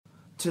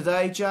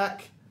Today,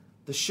 Jack,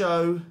 the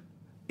show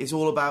is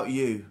all about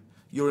you.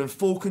 You're in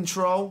full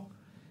control.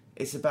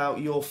 It's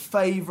about your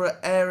favourite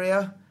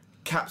area,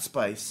 cap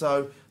space.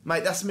 So,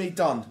 mate, that's me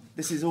done.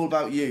 This is all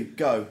about you.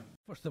 Go.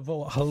 First of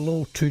all,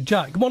 hello to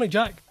Jack. Good morning,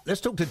 Jack.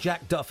 Let's talk to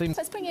Jack Duffin.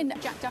 Let's bring in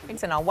Jack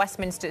Duffin. Our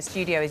Westminster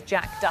studio is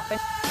Jack Duffin.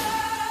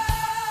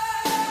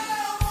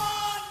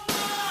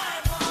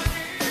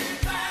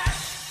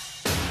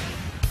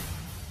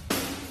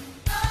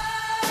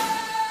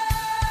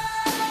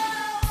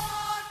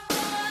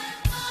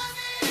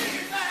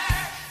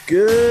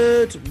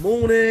 Good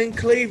morning,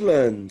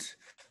 Cleveland.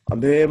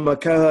 I'm here with my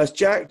co-host,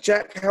 Jack.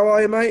 Jack, how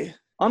are you, mate?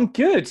 I'm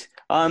good.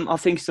 I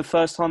think it's the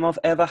first time I've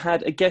ever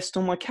had a guest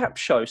on my cap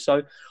show.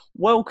 So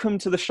welcome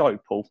to the show,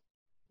 Paul.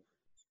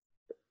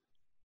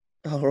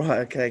 All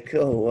right, okay,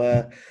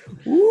 cool.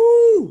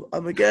 Woo,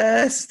 I'm a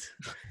guest.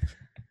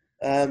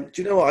 Do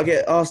you know what? I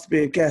get asked to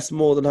be a guest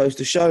more than host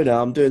a show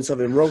now. I'm doing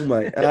something wrong,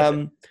 mate.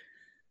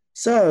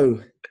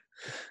 So,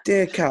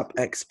 dear cap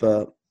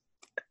expert,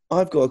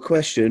 I've got a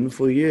question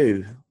for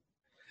you.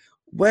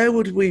 Where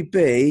would we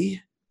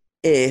be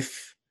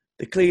if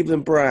the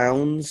Cleveland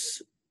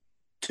Browns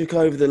took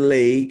over the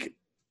league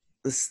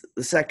the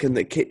second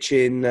that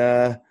Kitchen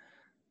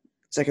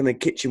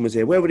was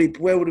here? Where would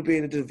it be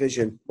in the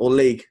division or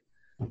league?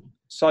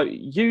 So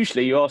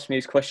usually you ask me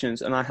these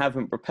questions and I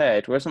haven't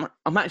prepared, whereas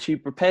I'm actually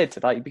prepared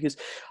today because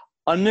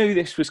I knew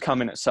this was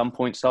coming at some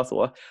point, so I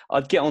thought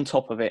I'd get on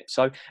top of it.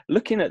 So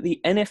looking at the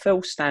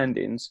NFL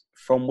standings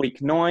from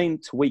week 9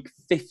 to week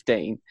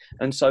 15,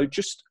 and so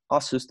just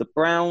us as the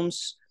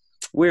Browns,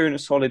 we're in a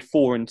solid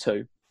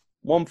 4-2.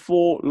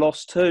 1-4,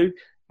 lost 2,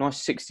 nice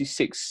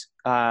 66,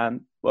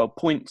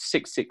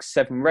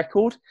 .667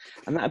 record,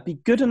 and that'd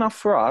be good enough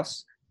for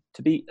us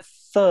to be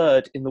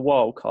third in the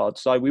wild card.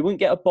 So we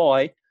wouldn't get a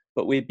bye,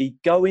 but we'd be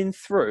going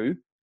through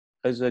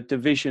as a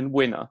division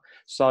winner.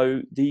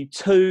 So the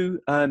two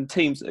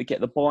teams that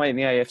get the bye in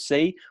the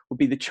AFC would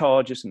be the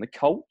Chargers and the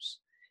Colts.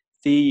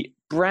 The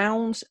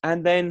Browns,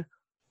 and then,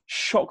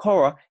 shock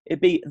horror,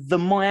 it'd be the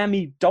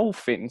Miami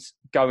Dolphins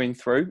going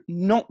through,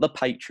 not the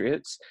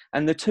Patriots.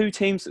 And the two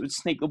teams that would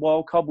sneak the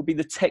wild card would be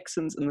the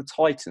Texans and the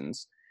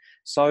Titans.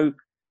 So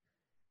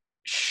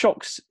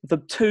shocks, the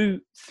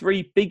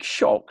 2-3 big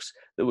shocks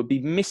that would be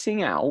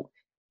missing out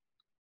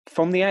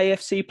from the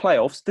AFC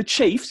playoffs. The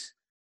Chiefs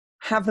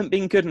haven't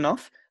been good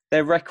enough.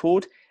 Their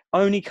record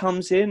only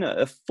comes in at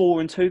a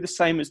 4-2, the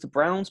same as the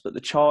Browns, but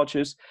the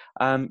Chargers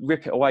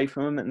rip it away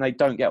from them and they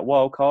don't get a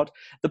wild card.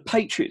 The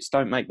Patriots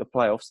don't make the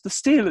playoffs. The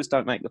Steelers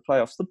don't make the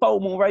playoffs. The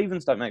Baltimore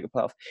Ravens don't make the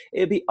playoffs.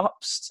 It'd be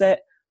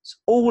upset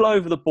all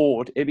over the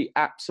board. It'd be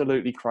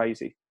absolutely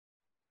crazy.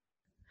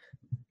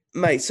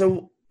 Mate,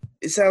 so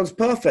it sounds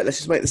perfect. Let's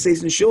just make the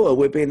season shorter.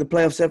 We'll be in the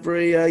playoffs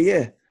every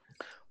year.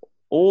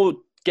 Or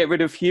get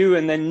rid of Hugh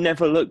and then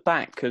never look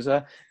back, because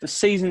the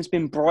season's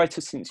been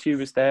brighter since Hugh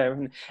was there.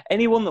 And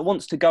anyone that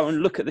wants to go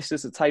and look at this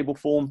as a table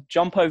form,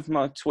 jump over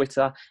my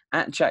Twitter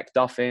at Jack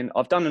Duffin.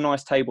 I've done a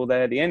nice table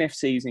there. The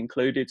NFC's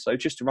included. So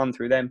just to run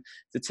through them,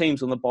 the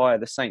teams on the bye are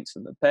the Saints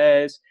and the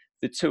Bears.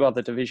 The two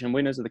other division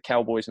winners are the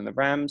Cowboys and the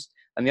Rams.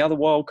 And the other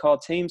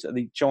wildcard teams are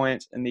the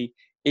Giants and the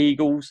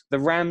Eagles. The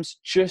Rams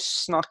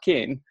just snuck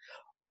in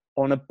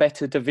on a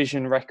better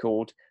division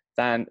record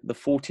than the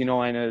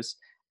 49ers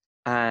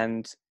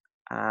and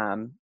a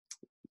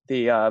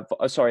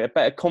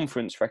better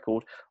conference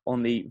record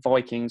on the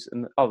Vikings,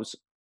 and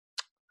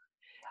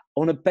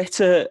on a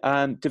better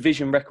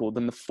division record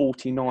than the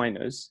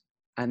 49ers,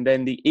 and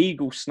then the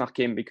Eagles snuck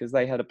in because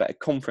they had a better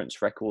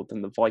conference record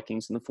than the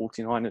Vikings and the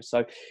 49ers.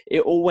 So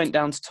it all went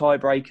down to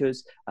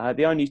tiebreakers.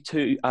 The only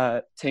two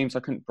teams I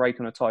couldn't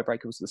break on a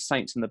tiebreaker was the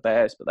Saints and the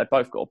Bears, but they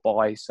both got a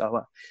bye,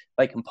 so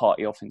they can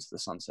party off into the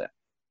sunset.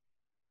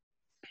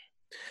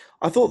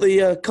 I thought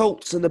the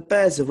Colts and the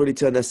Bears have really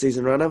turned their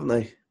season around, haven't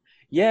they?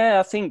 Yeah,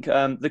 I think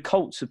the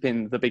Colts have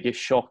been the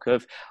biggest shock.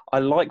 I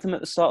liked them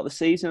at the start of the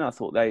season. I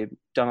thought they'd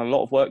done a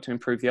lot of work to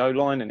improve the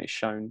O-line, and it's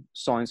shown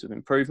signs of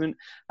improvement.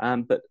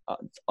 But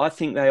I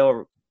think they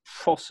are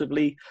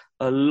possibly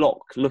a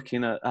lock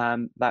looking at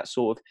that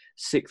sort of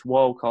 6th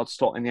wildcard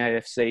slot in the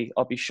AFC.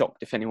 I'd be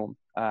shocked if anyone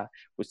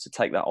was to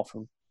take that off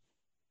them.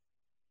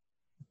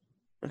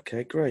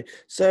 Okay, great.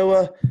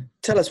 So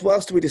tell us, what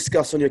else do we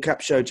discuss on your cap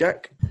show,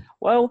 Jack?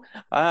 Well,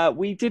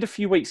 we did a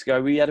few weeks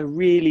ago. We had a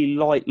really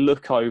light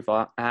look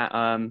over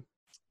at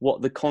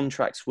what the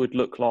contracts would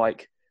look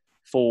like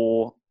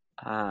for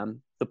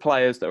the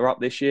players that are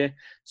up this year.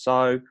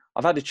 So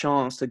I've had a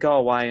chance to go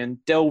away and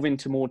delve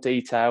into more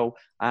detail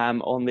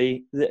on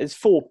there's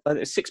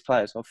 6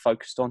 players I've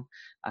focused on.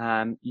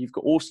 You've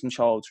got Austin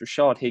Childs,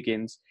 Rashard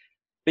Higgins,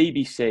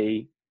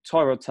 BBC,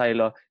 Tyrod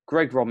Taylor,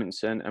 Greg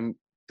Robinson, and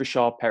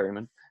Rashard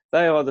Perryman.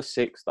 They are the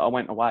 6 that I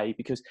went away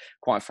because,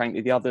 quite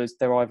frankly, the others,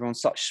 they're either on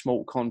such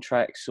small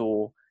contracts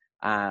or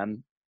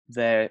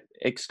they're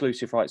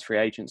exclusive rights free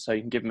agents. So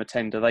you can give them a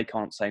tender, they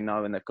can't say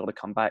no, and they've got to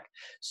come back.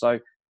 So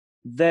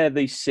they're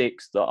the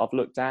 6 that I've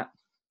looked at.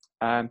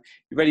 You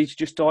ready to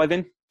just dive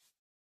in?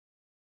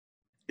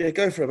 Yeah,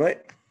 go for it, mate.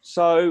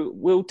 So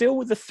we'll deal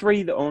with the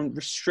 3 that are on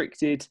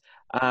restricted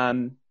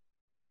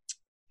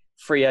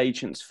free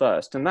agents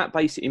first. And that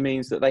basically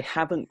means that they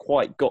haven't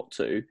quite got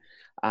to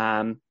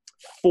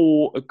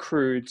 4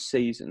 accrued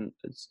seasons.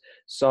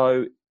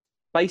 So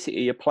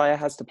basically, a player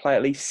has to play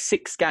at least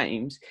 6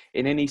 games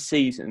in any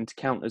season to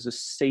count as a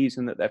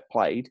season that they've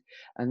played.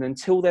 And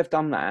until they've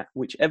done that,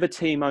 whichever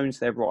team owns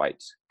their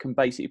rights can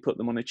basically put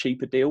them on a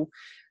cheaper deal.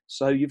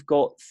 So you've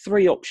got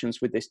 3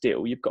 options with this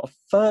deal. You've got a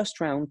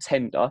first-round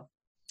tender,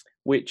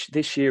 which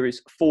this year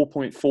is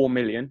 4.4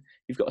 million.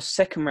 You've got a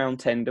second round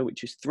tender,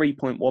 which is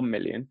 3.1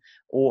 million,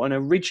 or an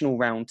original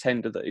round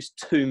tender that is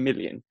 2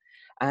 million.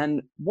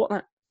 And what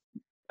that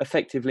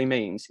effectively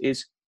means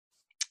is,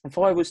 if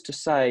I was to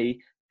say,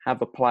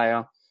 have a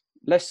player,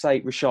 let's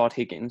say Rashard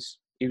Higgins,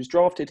 he was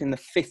drafted in the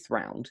 5th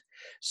round.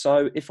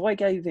 So if I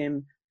gave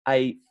him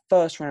a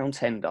first round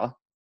tender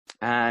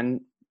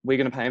and we're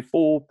going to pay him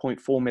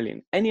 4.4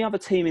 million, any other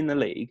team in the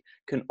league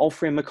can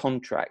offer him a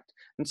contract.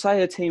 And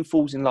say a team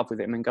falls in love with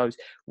him and goes,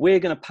 we're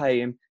going to pay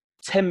him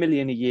 10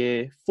 million a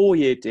year,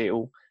 4-year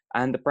deal.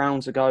 And the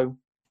Browns will go,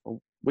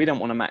 well, we don't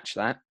want to match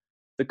that.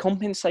 The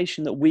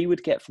compensation that we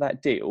would get for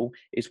that deal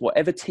is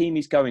whatever team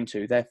he's going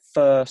to, their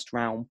first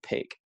round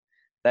pick.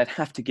 They'd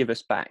have to give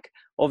us back.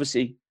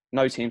 Obviously,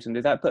 no teams can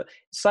do that. But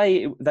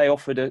say they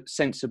offered a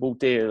sensible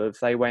deal. If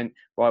they went,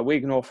 right, we're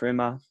going to offer him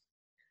a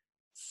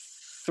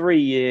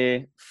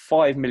 3-year,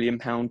 £5 million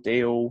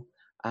deal,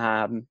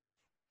 5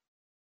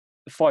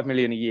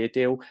 million a year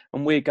deal,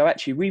 and we'd go,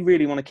 actually, we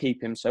really want to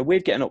keep him. So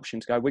we'd get an option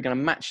to go, we're going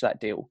to match that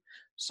deal.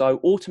 So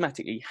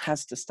automatically he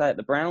has to stay at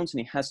the Browns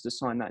and he has to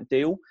sign that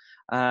deal.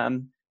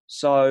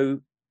 So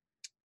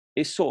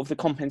it's sort of the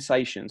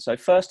compensation. So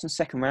first and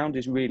second round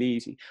is really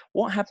easy.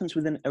 What happens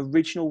with an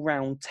original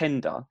round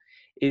tender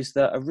is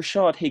that a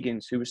Rashard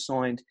Higgins, who was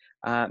signed,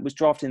 was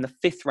drafted in the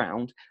 5th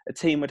round, a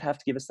team would have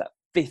to give us that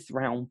 5th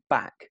round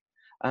back.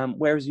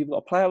 Whereas you've got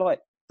a player like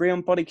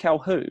Breon Body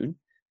Calhoun,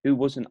 who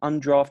was an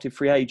undrafted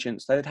free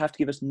agent, so they'd have to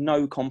give us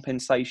no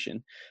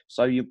compensation.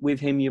 So with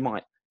him, you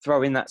might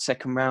throw in that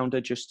second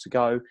rounder just to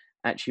go,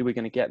 actually, we're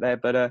going to get there.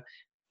 But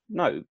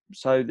no,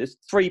 so there's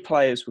 3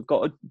 players we've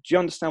got. Do you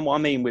understand what I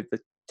mean with the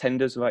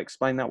tenders? Have I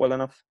explained that well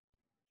enough?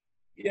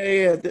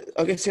 Yeah.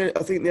 I guess I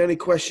think the only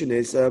question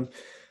is,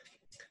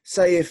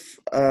 say if,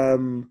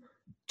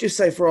 just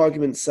say for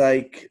argument's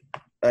sake,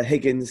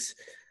 Higgins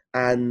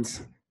and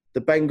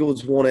the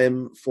Bengals want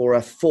him for a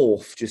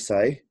 4th, just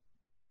say,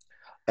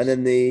 and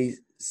then the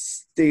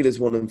Steelers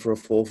want him for a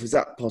 4th. Is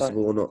that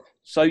possible or not?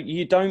 So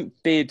you don't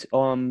bid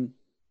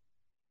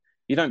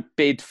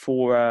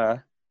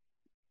for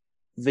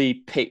the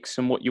picks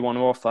and what you want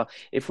to offer.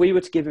 If we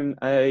were to give him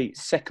a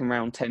second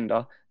round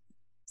tender,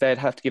 they'd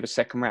have to give a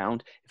second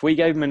round. If we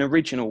gave him an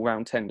original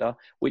round tender,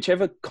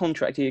 whichever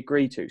contract he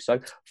agreed to. So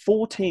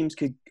 4 teams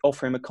could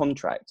offer him a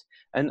contract,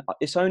 and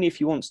it's only if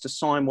he wants to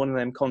sign one of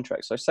them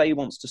contracts. So say he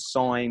wants to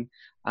sign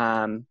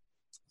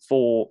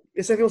for...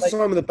 If he wants to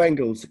sign with the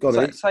Bengals, he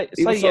wants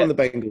to sign the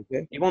Bengals,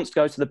 yeah? He wants to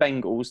go to the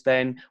Bengals,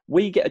 then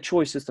we get a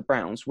choice as the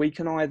Browns. We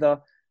can either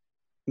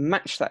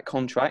match that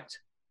contract,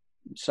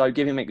 so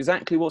give him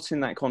exactly what's in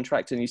that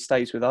contract and he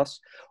stays with us,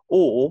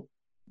 or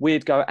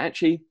we'd go,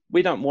 actually,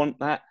 we don't want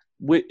that.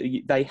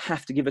 They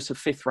have to give us a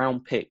 5th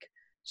round pick.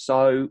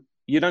 So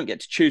you don't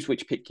get to choose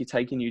which pick you're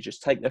taking. You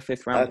just take the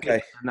 5th round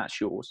pick and that's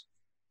yours.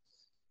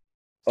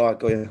 All right,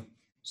 got you.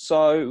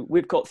 So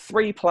we've got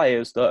 3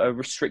 players that are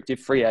restricted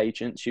free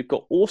agents. You've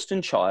got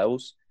Austin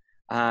Childs,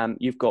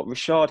 you've got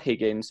Rashard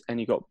Higgins, and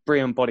you've got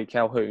Breon Body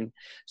Calhoun.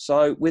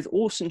 So with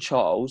Austin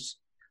Childs,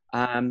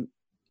 I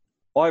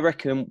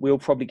reckon we'll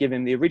probably give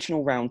him the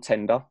original round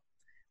tender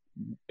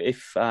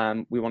if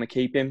we want to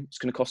keep him. It's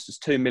going to cost us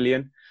 $2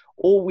 million.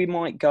 Or we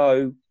might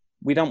go,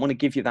 we don't want to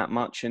give you that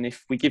much, and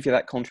if we give you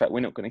that contract, we're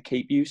not going to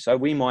keep you. So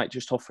we might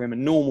just offer him a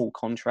normal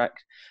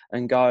contract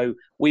and go,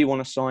 we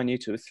want to sign you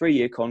to a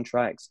 3-year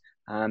contract,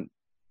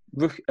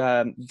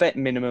 vet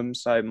minimum,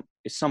 so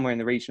it's somewhere in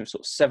the region of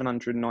sort of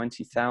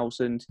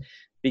 790,000,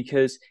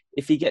 because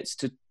if he gets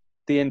to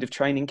the end of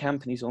training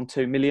camp and he's on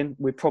 2 million,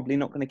 we're probably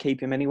not going to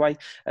keep him anyway.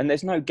 And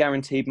there's no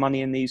guaranteed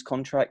money in these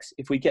contracts.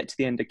 If we get to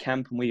the end of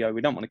camp and we go,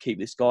 we don't want to keep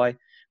this guy,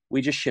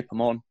 we just ship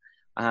him on.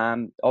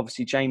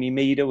 Obviously, Jamie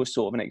Meader was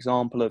sort of an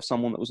example of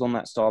someone that was on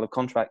that style of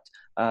contract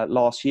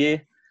last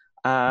year.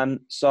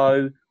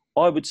 So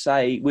I would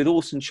say with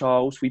Austin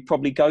Childs, we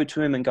probably go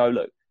to him and go,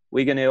 look,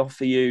 we're going to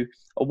offer you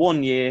a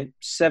 1-year,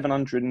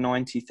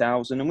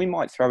 790,000, and we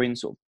might throw in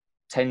sort of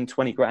 10,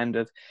 20 grand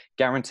of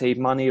guaranteed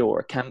money or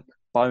a camp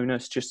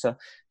bonus just to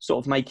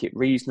sort of make it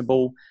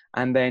reasonable,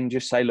 and then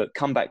just say, look,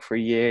 come back for a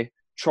year,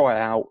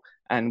 try out,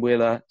 and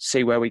we'll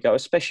see where we go,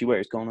 especially where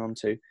it's gone on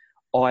to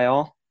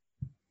IR.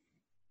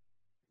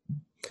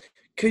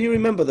 Can you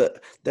remember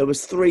that there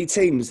was 3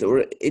 teams that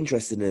were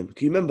interested in him?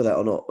 Can you remember that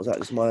or not? Was that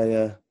just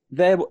my...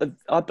 I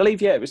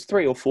believe, it was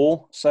 3 or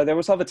 4. So there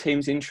was other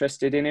teams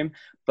interested in him,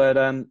 but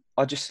I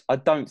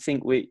don't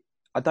think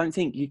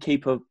you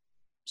keep a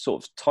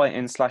sort of tight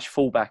end /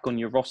 fullback on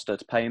your roster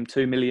to pay him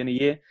 $2 million a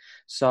year.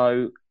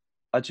 So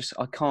I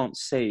can't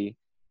see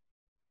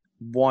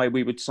why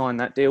we would sign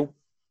that deal.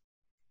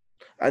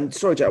 And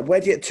sorry, Jack,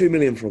 where do you get $2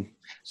 million from?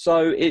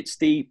 So it's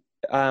the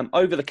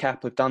Over the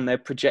Cap have done their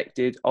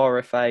projected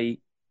RFA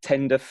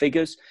tender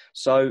figures.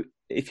 So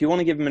if you want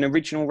to give them an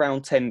original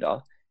round tender,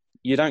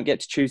 you don't get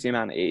to choose the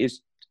amount. It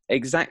is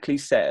exactly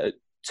set at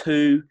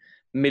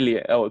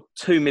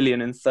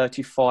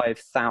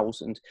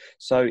 2,035,000.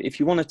 So if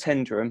you want to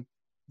tender them,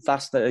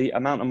 that's the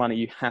amount of money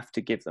you have to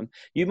give them.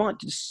 You might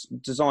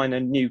just design a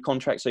new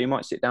contract, so you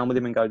might sit down with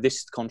him and go, this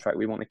is the contract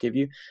we want to give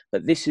you,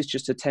 but this is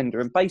just a tender.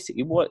 And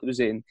basically what was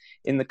in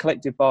the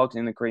collective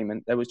bargaining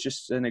agreement, there was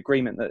just an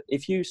agreement that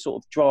if you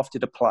sort of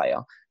drafted a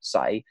player,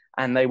 say,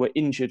 and they were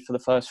injured for the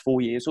first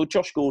 4 years, or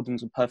Josh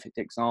Gordon's a perfect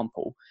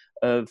example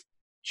of,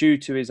 due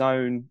to his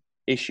own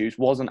issues,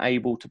 wasn't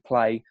able to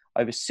play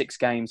over 6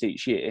 games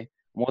each year,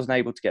 wasn't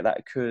able to get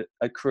that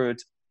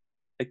accrued.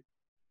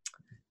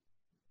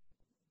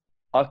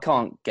 I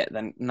can't get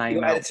the name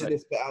You're out. editing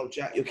this bit out,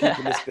 Jack. You're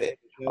keeping this bit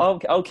in.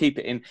 I'll keep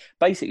it in.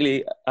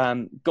 Basically,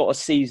 got a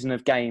season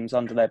of games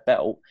under their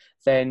belt,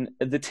 then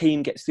the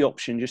team gets the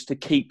option just to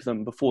keep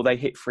them before they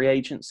hit free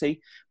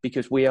agency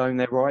because we own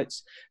their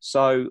rights.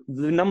 So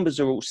the numbers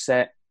are all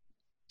set.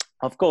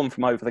 I've gone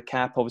from Over the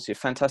Cap, obviously a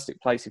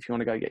fantastic place if you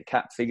want to go get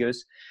cap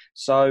figures.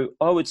 So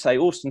I would say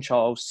Austin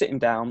Charles, sit him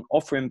down,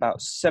 offer him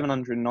about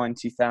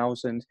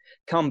 790,000,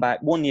 come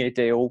back, 1 year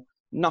deal,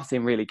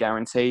 nothing really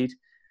guaranteed.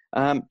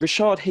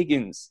 Rashard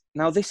Higgins.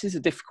 Now, this is a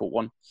difficult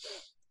one.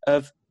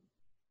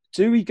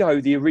 Do we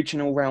go the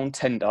original round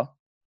tender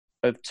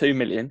of 2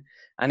 million,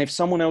 and if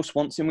someone else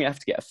wants him, we have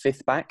to get a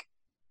fifth back?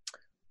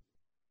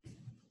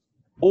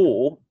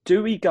 Or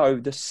do we go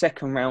the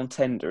second round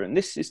tender? And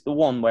this is the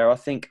one where I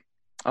think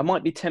I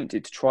might be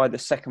tempted to try the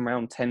second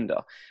round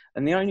tender.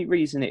 And the only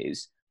reason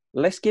is,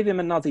 let's give him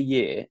another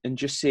year and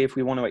just see if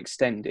we want to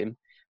extend him.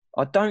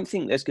 I don't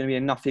think there's going to be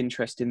enough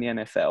interest in the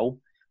NFL.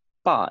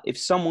 But if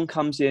someone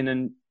comes in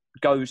and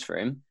goes for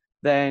him,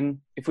 then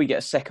if we get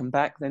a second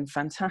back, then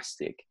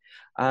fantastic.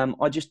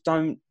 I just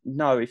don't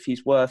know if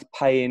he's worth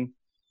paying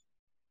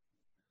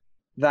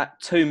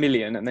that 2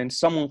 million and then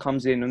someone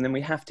comes in and then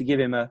we have to give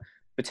him a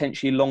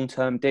potentially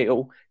long-term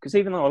deal. Because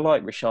even though I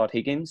like Rashard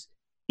Higgins,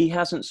 he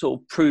hasn't sort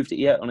of proved it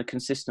yet on a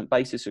consistent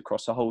basis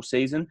across the whole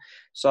season.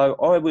 So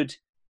I would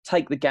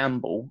take the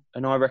gamble,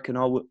 and I reckon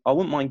I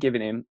wouldn't mind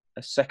giving him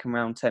a second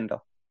round tender.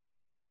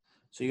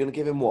 So you're going to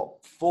give him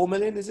what? 4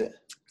 million, is it?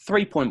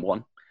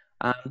 3.1.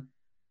 So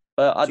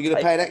you're going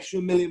to pay an extra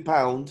 £1 million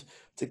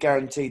to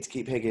guarantee to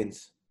keep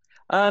Higgins?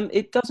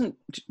 It doesn't.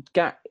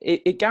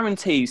 It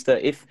guarantees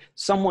that if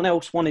someone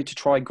else wanted to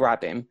try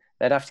grab him,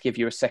 they'd have to give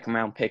you a second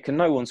round pick, and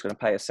no one's going to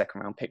pay a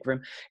second round pick for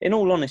him. In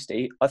all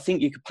honesty, I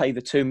think you could pay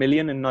the 2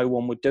 million and no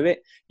one would do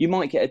it. You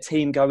might get a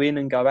team go in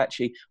and go,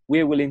 actually,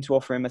 we're willing to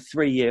offer him a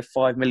 3-year,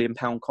 £5 million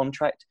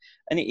contract,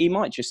 and he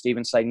might just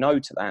even say no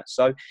to that.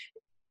 So,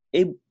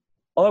 I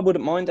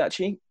wouldn't mind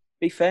actually.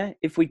 Be fair,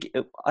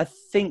 I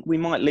think we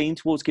might lean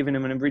towards giving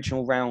him an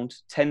original round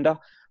tender,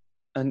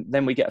 and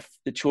then we get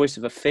the choice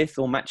of a fifth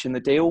or matching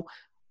the deal.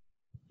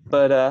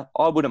 But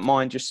I wouldn't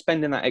mind just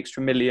spending that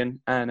extra $1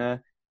 million and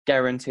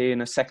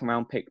guaranteeing a second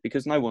round pick,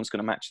 because no one's going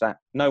to match that.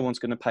 No one's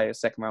going to pay a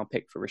second round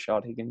pick for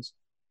Rashard Higgins.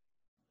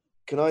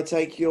 Can I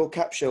take your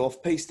cap show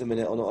off piste a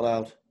minute, or not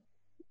allowed?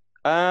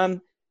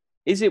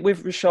 Is it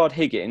with Rashard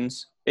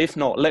Higgins? If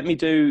not, let me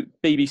do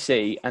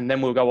BBC and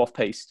then we'll go off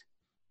piste.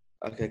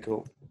 Okay,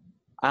 cool.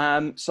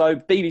 So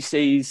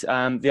BBC's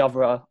the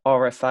other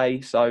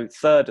RFA, so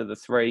third of the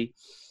three.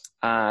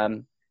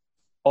 I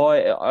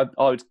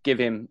would give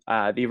him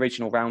the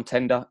original round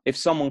tender. If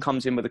someone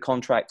comes in with a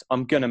contract,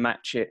 I'm going to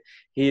match it.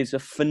 He is a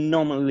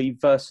phenomenally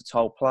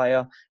versatile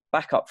player,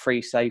 backup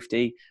free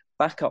safety,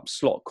 backup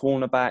slot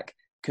cornerback,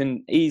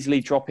 can easily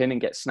drop in and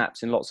get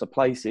snaps in lots of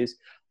places.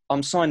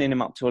 I'm signing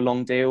him up to a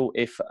long deal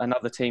if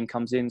another team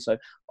comes in. So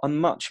I'm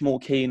much more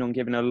keen on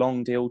giving a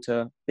long deal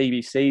to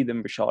BBC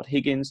than Rashard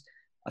Higgins.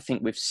 I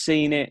think we've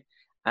seen it.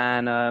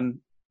 And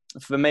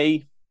for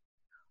me,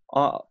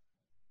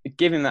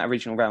 give him that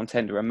original round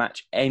tender and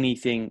match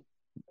anything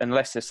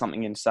unless there's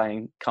something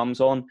insane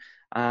comes on.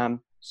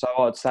 So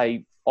I'd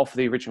say offer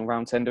the original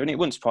round tender. And it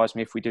wouldn't surprise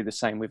me if we do the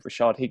same with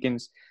Rashard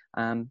Higgins.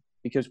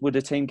 Because would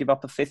a team give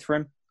up a fifth for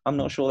him? I'm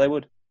not sure they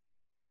would.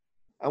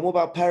 And what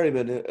about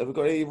Perryman? Have we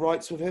got any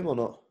rights with him or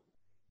not?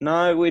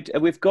 No,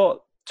 we've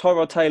got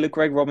Tyrod Taylor,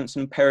 Greg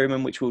Robinson,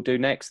 Perryman, which we'll do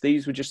next.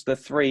 These were just the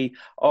 3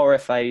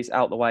 RFAs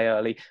out the way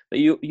early. But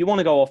you want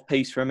to go off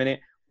piste for a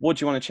minute. What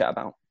do you want to chat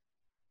about?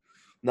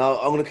 No,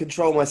 I'm going to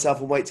control myself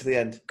and wait to the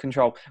end.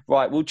 Control.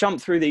 Right, we'll jump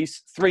through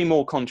these 3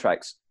 more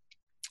contracts.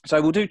 So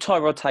we'll do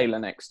Tyrod Taylor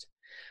next.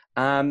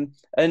 And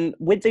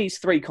with these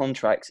 3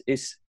 contracts,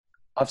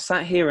 I've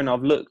sat here and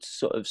I've looked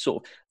sort of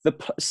the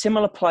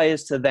similar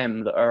players to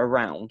them that are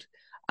around.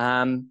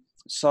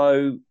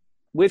 So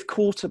with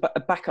a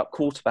backup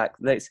quarterback,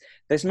 there's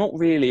not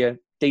really a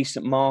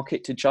decent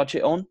market to judge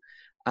it on.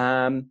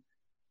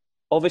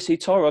 Obviously,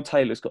 Tyrod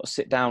Taylor's got to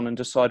sit down and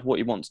decide what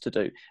he wants to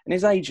do. And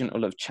his agent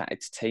will have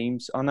chatted to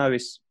teams. I know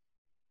it's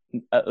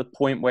at the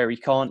point where he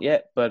can't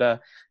yet,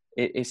 but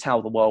it's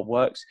how the world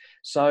works.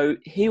 So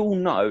he'll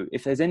know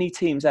if there's any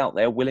teams out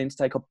there willing to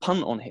take a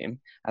punt on him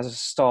as a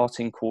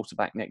starting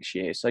quarterback next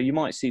year. So you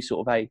might see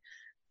sort of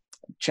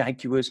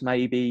Jaguars,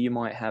 maybe you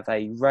might have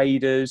a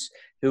Raiders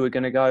who are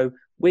going to go,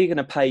 we're going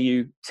to pay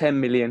you 10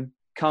 million,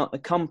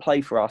 come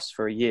play for us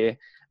for a year,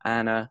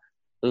 and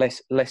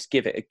let's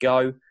give it a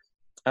go.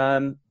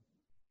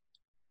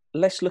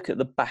 Let's look at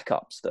the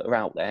backups that are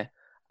out there.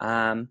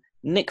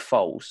 Nick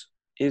Foles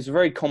is a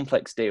very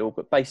complex deal,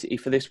 but basically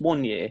for this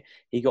 1 year,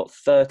 he got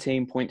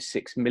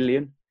 13.6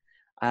 million.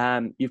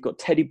 You've got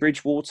Teddy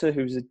Bridgewater,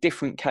 who's a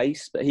different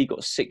case, but he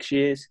got 6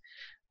 years,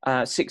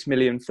 6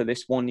 million for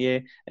this 1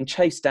 year. And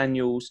Chase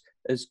Daniels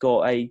has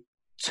got a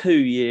 2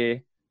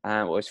 year,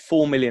 it's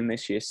 4 million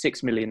this year,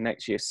 6 million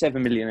next year,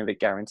 7 million of it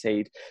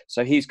guaranteed.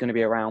 So he's going to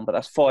be around, but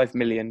that's 5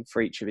 million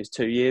for each of his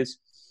 2 years.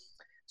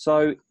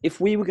 So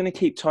if we were going to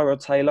keep Tyrod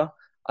Taylor,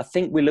 I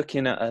think we're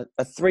looking at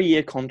a 3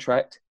 year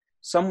contract,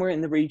 somewhere in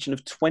the region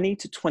of 20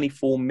 to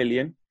 24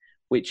 million,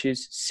 which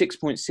is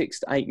 6.6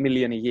 to 8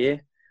 million a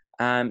year.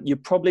 You're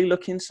probably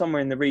looking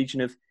somewhere in the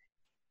region of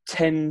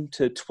 10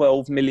 to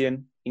 12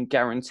 million in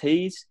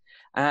guarantees.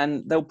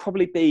 And there'll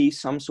probably be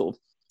some sort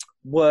of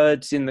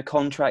words in the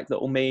contract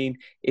that will mean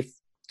if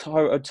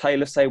Tyrod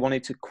Taylor, say,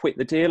 wanted to quit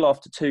the deal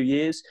after 2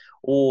 years,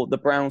 or the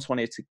Browns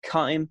wanted to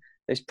cut him,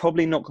 there's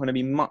probably not going to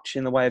be much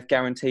in the way of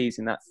guarantees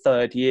in that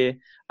 3rd year.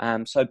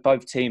 So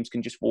both teams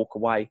can just walk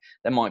away.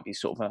 There might be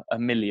sort of a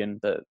million,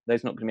 but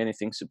there's not going to be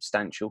anything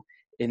substantial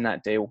in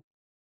that deal.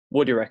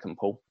 What do you reckon,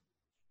 Paul?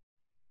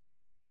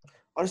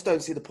 I just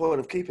don't see the point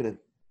of keeping him.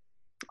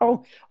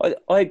 Oh,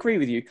 I agree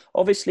with you.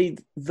 Obviously,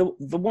 the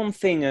one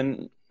thing,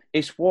 and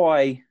it's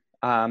why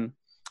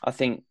I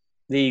think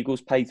the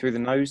Eagles paid through the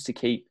nose to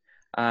keep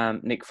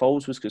Nick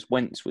Foles, was because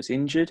Wentz was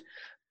injured.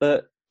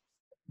 But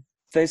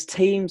there's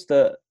teams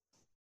that,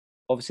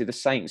 obviously the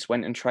Saints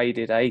went and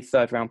traded a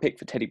 3rd round pick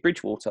for Teddy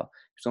Bridgewater,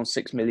 who's on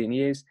 6 million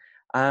years.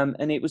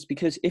 And it was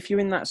because if you're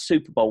in that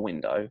Super Bowl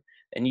window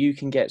and you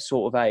can get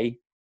sort of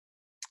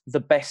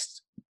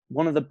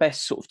one of the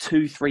best sort of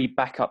 2-3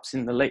 backups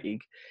in the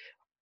league,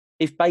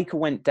 if Baker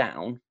went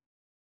down,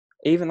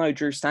 even though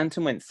Drew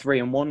Stanton went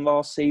 3-1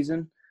 last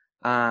season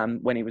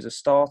when he was a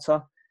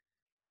starter,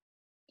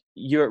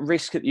 you're at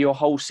risk that your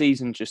whole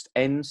season just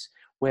ends.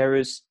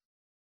 Whereas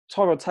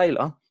Tyrod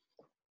Taylor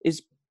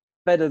is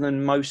better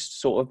than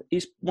most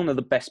he's one of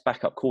the best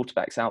backup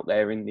quarterbacks out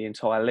there in the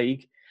entire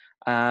league.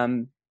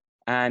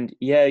 And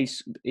yeah,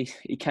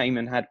 he came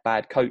and had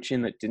bad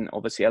coaching that didn't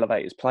obviously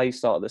elevate his play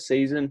start of the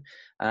season.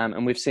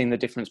 And we've seen the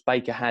difference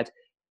Baker had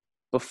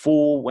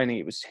before when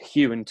it was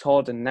Hugh and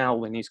Todd, and now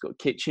when he's got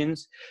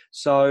Kitchens.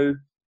 So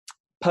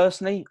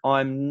personally,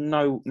 I'm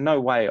no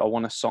way I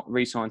want to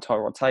re-sign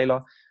Tyrod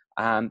Taylor.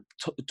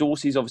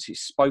 Dorsey's obviously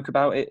spoke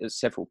about it at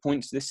several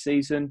points this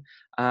season.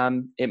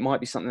 It might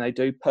be something they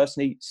do.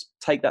 Personally,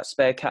 take that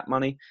spare cap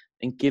money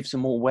and give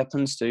some more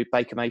weapons to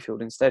Baker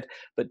Mayfield instead.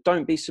 But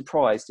don't be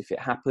surprised if it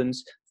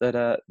happens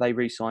that they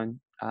re-sign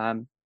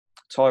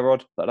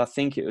Tyrod. But I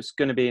think it was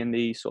going to be in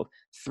the sort of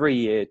 3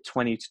 year,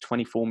 20 to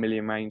 24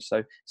 million range.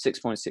 So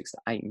 6.6 to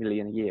 8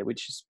 million a year,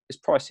 which is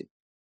pricey.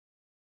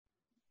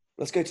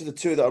 Let's go to the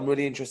two that I'm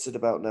really interested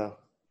about now.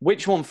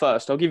 Which one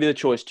first? I'll give you the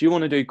choice. Do you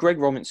want to do Greg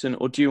Robinson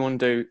or do you want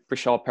to do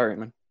Brashard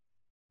Perryman?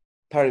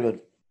 Perryman.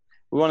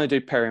 We want to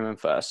do Perryman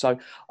first. So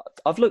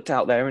I've looked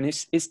out there, and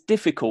it's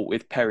difficult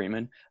with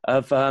Perryman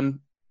of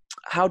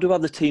how do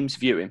other teams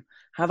view him?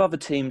 Have other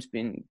teams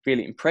been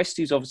really impressed?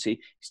 He's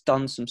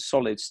done some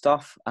solid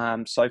stuff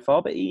so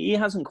far, but he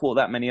hasn't caught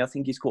that many. I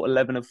think he's caught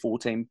 11 of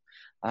 14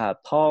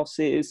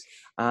 passes.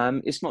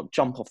 It's not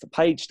jump off the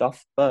page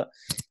stuff, but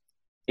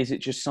is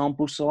it just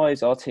sample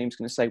size? Our team's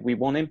going to say we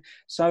want him.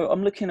 So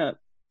I'm looking at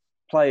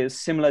players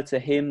similar to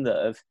him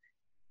that have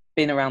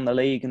been around the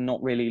league and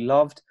not really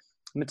loved.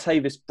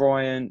 Matavis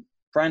Bryant,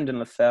 Brandon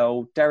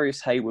LaFell,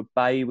 Darius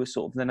Hayward-Bay were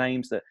sort of the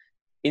names that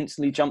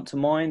instantly jump to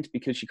mind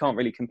because you can't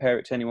really compare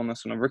it to anyone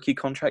that's on a rookie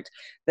contract.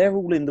 They're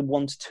all in the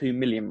 1 to 2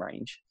 million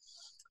range.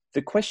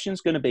 The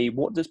question's going to be,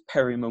 what does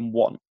Perryman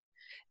want?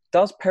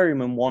 Does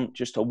Perryman want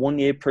just a 1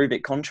 year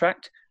prove-it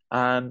contract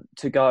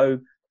to go,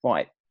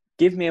 right,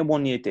 give me a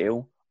 1 year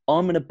deal.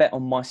 I'm going to bet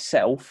on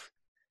myself.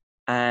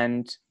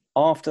 And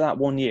after that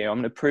 1 year, I'm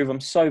going to prove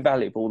I'm so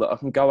valuable that I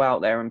can go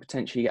out there and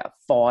potentially get a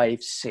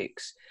 5,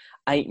 6,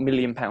 8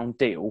 million pound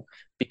deal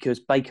because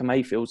Baker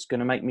Mayfield's going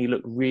to make me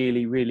look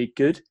really, really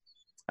good.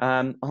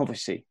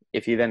 Obviously,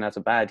 if he then has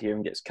a bad year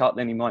and gets cut,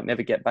 then he might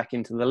never get back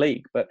into the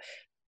league. But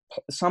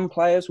some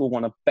players will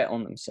want to bet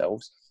on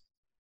themselves.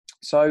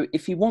 So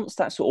if he wants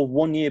that sort of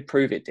 1 year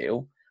prove-it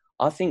deal,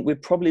 I think we're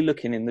probably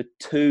looking in the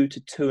 2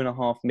 to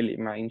 2.5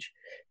 million range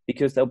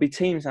because there'll be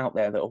teams out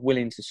there that are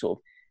willing to sort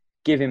of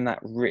give him that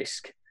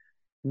risk.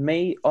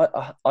 Me,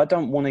 I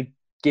don't want to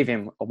give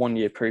him a 1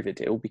 year prove-it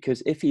deal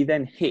because if he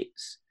then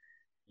hits,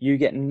 you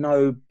get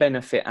no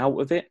benefit out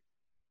of it.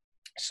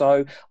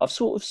 So I've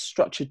sort of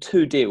structured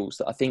 2 deals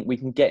that I think we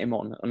can get him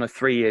on a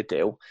 3 year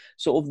deal.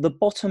 Sort of the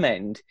bottom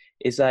end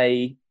is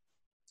a,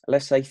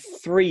 let's say,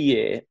 3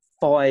 year,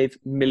 £5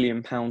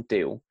 million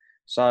deal.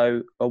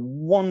 So a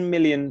 1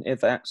 million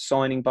of that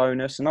signing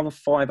bonus, another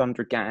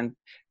 500 grand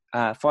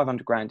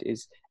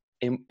is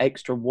an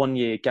extra 1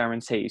 year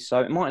guarantee.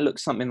 So it might look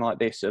something like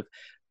this of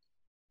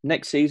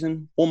next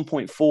season,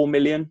 1.4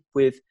 million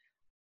with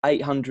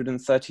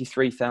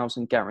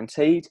 833,000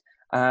 guaranteed.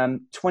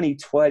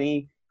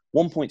 2020,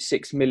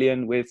 1.6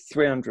 million with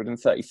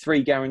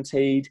 333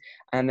 guaranteed.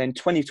 And then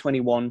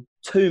 2021,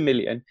 2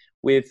 million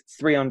with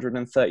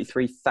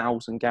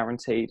 333,000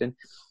 guaranteed. And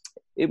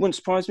it wouldn't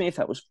surprise me if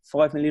that was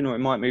 5 million, or it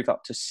might move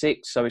up to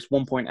 6. So it's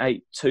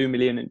 1.8, 2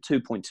 million and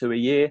 2.2 a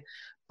year.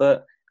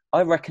 But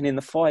I reckon in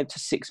the 5 to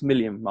 6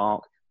 million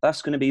mark,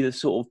 that's going to be the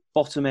sort of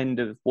bottom end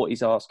of what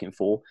he's asking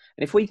for.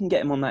 And if we can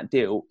get him on that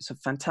deal, it's a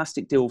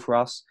fantastic deal for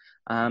us.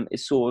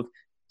 It's sort of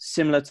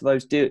similar to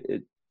those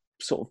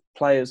sort of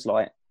players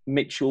like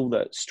Mitchell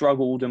that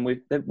struggled, and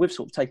we've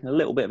sort of taken a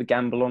little bit of a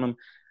gamble on them,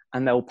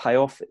 and they'll pay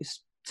off.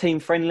 It's team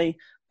friendly,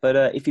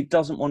 but if he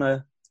doesn't want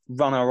to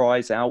run our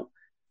eyes out,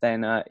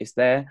 then it's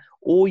there.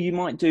 Or you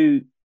might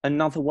do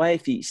another way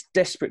if he's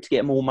desperate to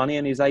get more money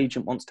and his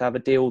agent wants to have a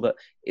deal that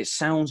it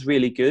sounds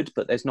really good,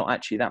 but there's not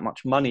actually that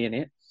much money in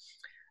it.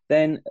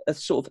 Then a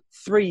sort of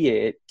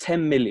 3-year,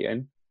 10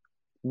 million,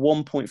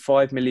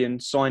 1.5 million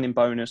signing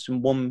bonus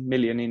and 1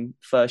 million in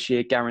first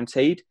year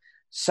guaranteed.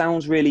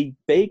 Sounds really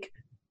big,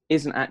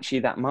 isn't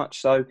actually that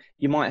much. So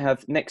you might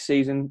have next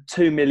season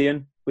 2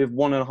 million with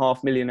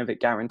 1.5 million of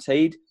it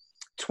guaranteed.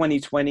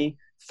 2020,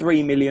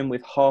 3 million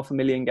with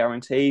 $500,000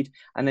 guaranteed.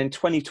 And then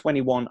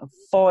 2021, a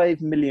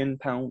 $5 million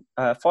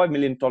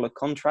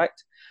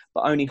contract,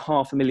 but only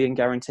 $500,000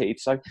 guaranteed.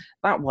 So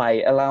that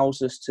way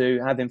allows us to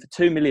have him for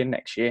 2 million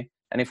next year.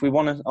 And if we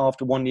want to,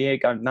 after 1 year,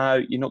 go,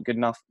 no, you're not good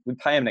enough, we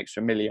pay him an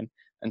extra $1 million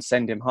and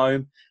send him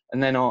home.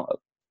 And then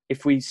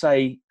if we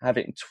say have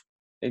it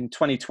in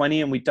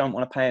 2020 and we don't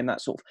want to pay him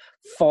that sort of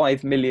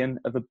 5 million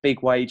of a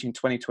big wage in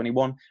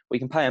 2021, we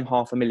can pay him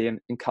 $500,000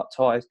 and cut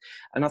ties.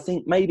 And I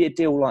think maybe a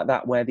deal like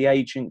that where the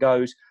agent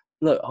goes,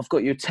 look, I've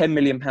got you a £10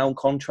 million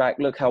contract,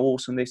 look how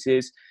awesome this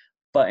is.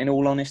 But in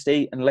all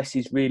honesty, unless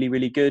he's really,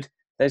 really good,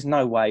 there's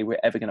no way we're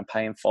ever going to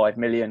pay him 5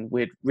 million.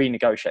 We'd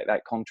renegotiate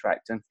that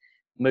contract and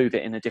move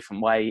it in a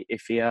different way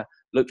if he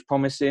looked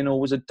promising or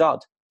was a dud.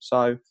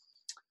 So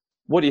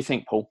what do you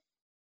think, Paul?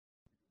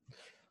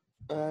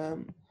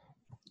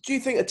 Do you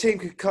think a team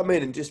could come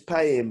in and just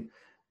pay him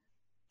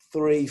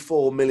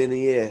 3-4 million a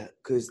year?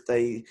 Because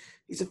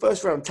he's a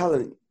first round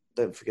talent,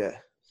 don't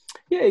forget.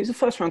 Yeah, he's a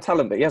first round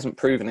talent, but he hasn't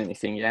proven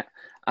anything yet.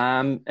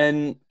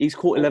 And he's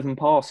caught 11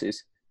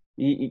 passes.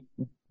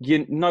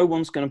 No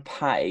one's going to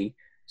pay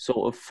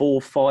sort of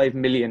 4-5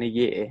 million a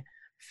year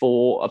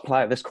for a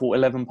player that's caught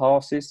 11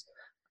 passes.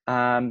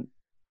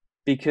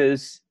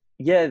 Because,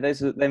 yeah, there's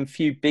them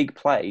few big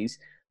plays,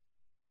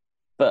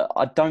 but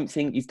I don't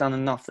think he's done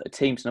enough that a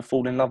team's going to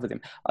fall in love with him.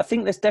 I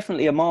think there's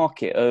definitely a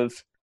market of,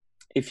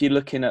 if you're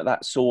looking at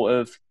that sort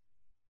of,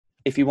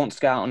 if he wants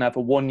to go out and have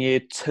a 1 year,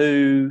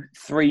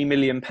 £2-3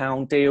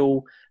 million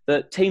deal,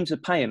 that teams are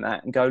paying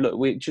that and go, look,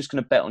 we're just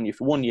going to bet on you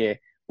for 1 year.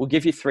 We'll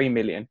give you 3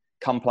 million.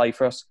 Come play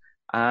for us.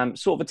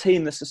 Sort of a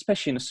team that's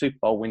especially in a Super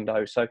Bowl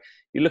window. So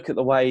you look at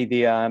the way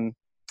the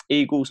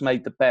Eagles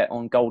made the bet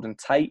on Golden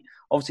Tate.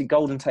 Obviously,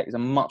 Golden Tate is a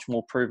much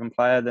more proven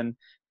player than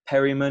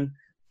Perryman,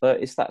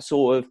 but it's that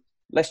sort of,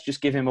 let's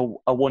just give him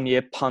a 1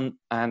 year punt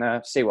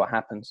and see what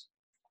happens.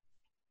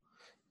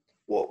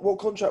 What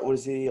contract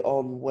was he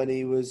on when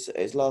he was at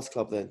his last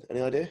club then?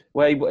 Any idea?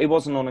 Well, he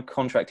wasn't on a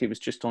contract. He was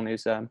just on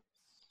his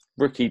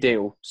rookie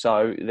deal.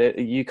 So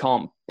you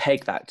can't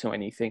peg that to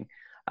anything.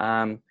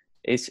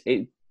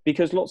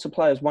 Because lots of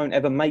players won't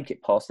ever make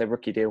it past their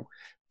rookie deal.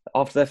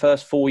 After their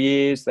first 4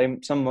 years,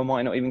 some of them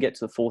might not even get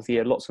to the fourth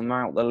year. Lots of them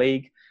are out of the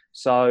league.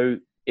 So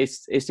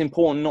it's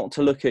important not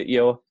to look at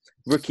your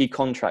rookie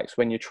contracts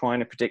when you're trying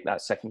to predict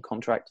that second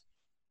contract.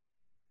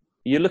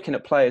 You're looking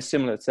at players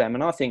similar to them.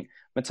 And I think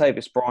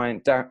Martavis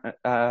Bryant,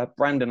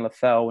 Brandon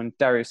LaFell and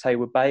Darius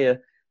Hayward-Bay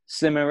are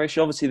similar-ish.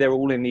 Obviously, they're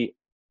all in the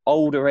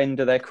older end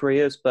of their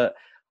careers, but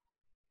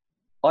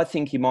I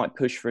think he might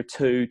push for a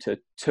 2 to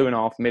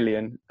 2.5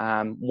 million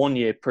 1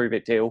 year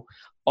prove-it deal.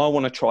 I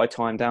want to try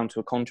tying down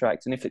to a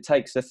contract. And if it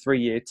takes a 3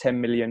 year,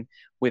 10 million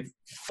with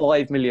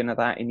 5 million of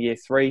that in year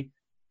 3,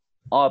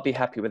 I'll be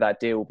happy with that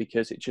deal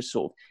because it just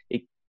sort of,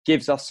 it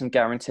gives us some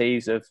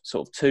guarantees of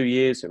sort of 2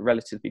 years at a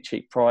relatively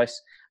cheap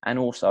price. And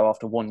also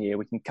after 1 year,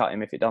 we can cut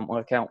him if it doesn't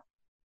work out.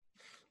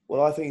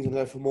 Well, I think he's going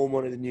to go for more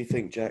money than you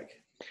think, Jack.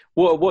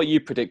 What are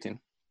you predicting?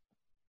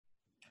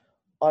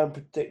 I'm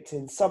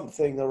predicting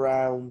something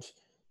around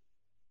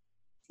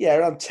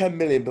 10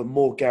 million, but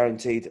more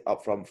guaranteed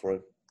up front for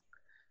him.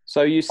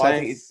 So you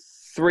saying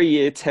 3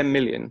 year, 10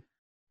 million?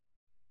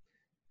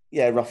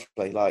 Yeah,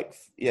 roughly. I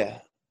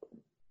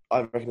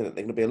reckon that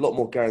they're going to be a lot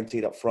more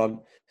guaranteed up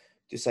front.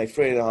 Just say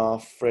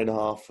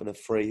 3.5, and a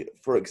 3,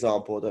 for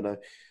example. I don't know,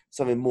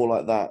 something more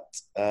like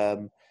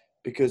that.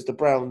 Because the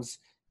Browns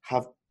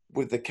have,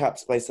 with the cap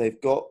space they've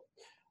got,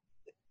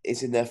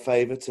 it's in their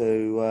favour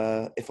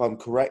to, if I'm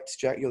correct,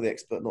 Jack, you're the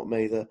expert, not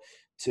me,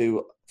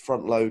 to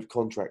front load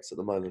contracts at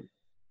the moment.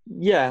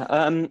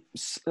 Yeah,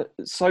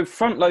 so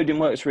front loading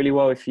works really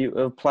well if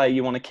you're a player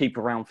you want to keep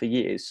around for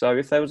years. So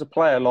if there was a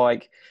player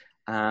like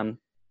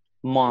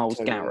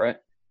Myles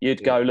Garrett,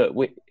 you'd go, look,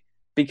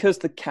 because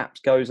the cap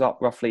goes up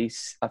roughly,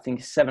 I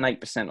think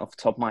 7-8% off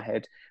the top of my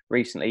head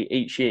recently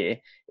each year.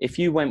 If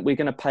you went, we're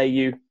going to pay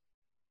you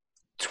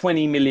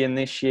 20 million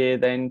this year,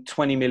 then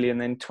 20 million,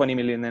 then 20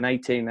 million, then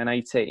 18, then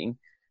 18.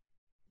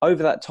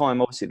 Over that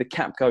time, obviously the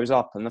cap goes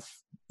up, and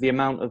the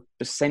amount of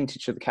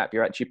percentage of the cap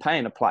you're actually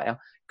paying a player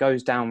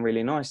goes down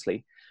really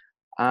nicely.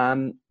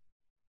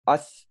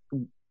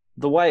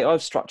 The way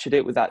I've structured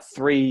it with that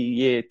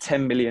 3-year,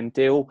 10 million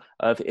deal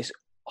it's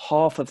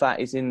half of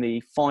that is in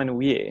the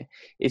final year,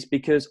 is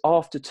because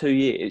after 2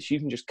 years, you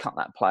can just cut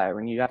that player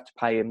and you have to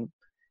pay him.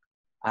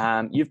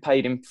 You've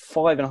paid him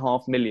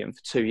 5.5 million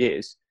for 2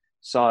 years.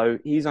 So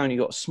he's only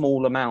got a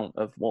small amount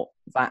of what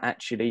that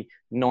actually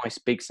nice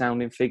big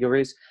sounding figure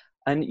is.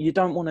 And you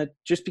don't want to,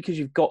 just because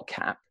you've got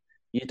cap,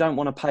 you don't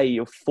want to pay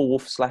your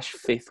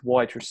 4th/5th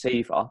wide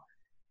receiver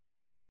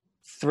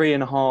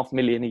 3.5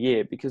 million a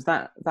year, because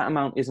that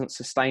amount isn't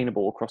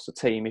sustainable across the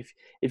team.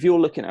 If you're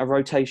looking at a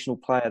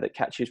rotational player that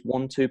catches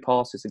 1-2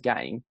 passes a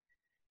game,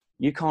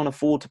 you can't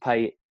afford to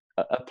pay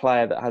a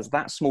player that has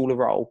that smaller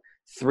role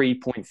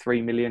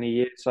 3.3 million a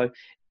year. So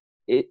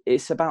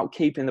it's about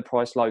keeping the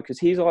price low, because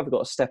he's either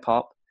got to step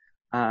up,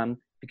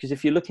 because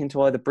if you're looking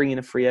to either bring in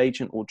a free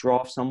agent or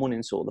draft someone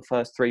in sort of the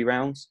first 3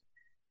 rounds,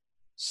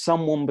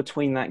 someone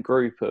between that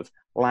group of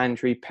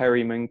Landry,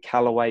 Perryman,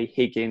 Callaway,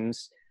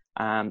 Higgins,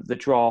 the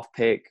draft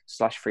pick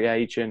 / free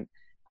agent,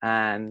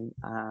 and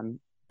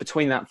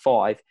between that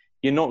 5,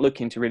 you're not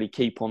looking to really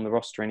keep on the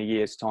roster in a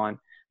year's time,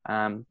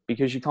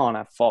 because you can't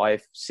have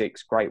 5-6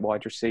 great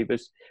wide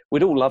receivers.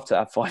 We'd all love to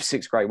have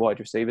 5-6 great wide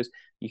receivers.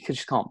 You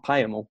just can't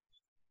pay them all.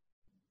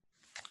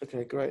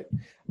 Okay, great.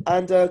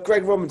 And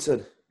Greg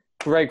Robinson.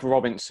 Greg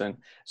Robinson.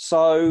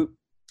 So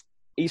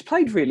he's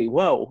played really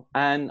well.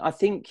 And I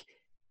think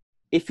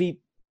if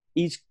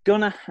he's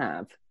going to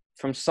have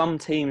from some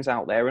teams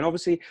out there, and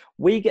obviously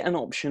we get an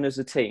option as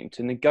a team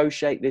to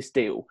negotiate this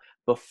deal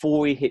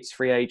before he hits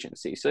free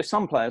agency. So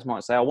some players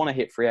might say, I want to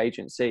hit free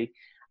agency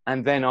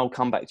and then I'll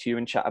come back to you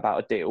and chat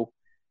about a deal.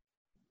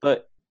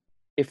 But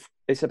if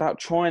it's about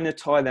trying to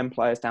tie them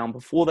players down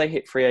before they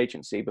hit free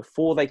agency,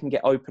 before they can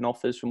get open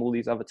offers from all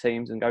these other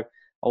teams and go,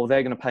 oh,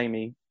 they're going to pay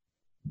me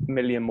 $1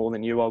 million more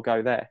than you, I'll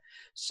go there.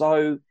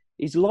 So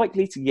he's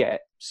likely to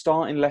get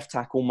starting left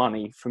tackle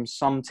money from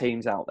some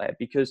teams out there,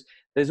 because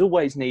there's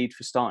always need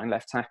for starting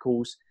left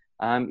tackles.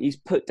 He's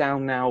put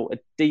down now a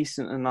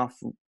decent enough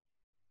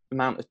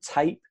amount of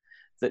tape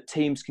that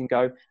teams can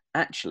go,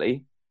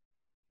 actually,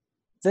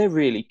 they're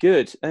really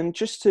good. And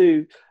just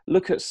to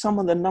look at some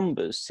of the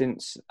numbers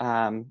since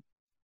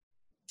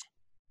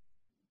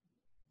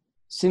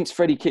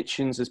Freddie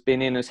Kitchens has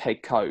been in as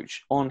head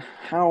coach, on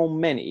how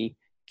many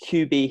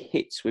QB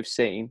hits we've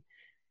seen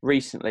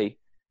recently.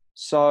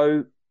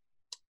 So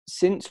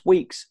since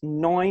weeks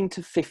 9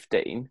 to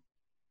 15,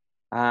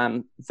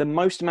 the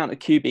most amount of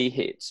QB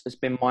hits has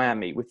been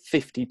Miami with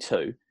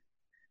 52.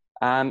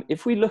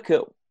 If we look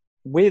at,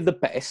 we're the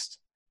best,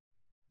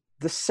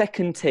 the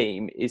second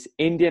team is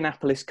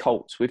Indianapolis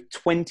Colts with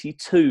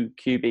 22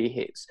 QB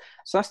hits.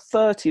 So that's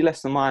 30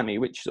 less than Miami,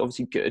 which is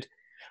obviously good.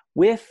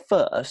 We're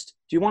first.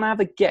 Do you want to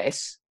have a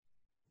guess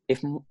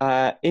if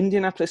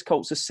Indianapolis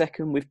Colts are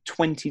second with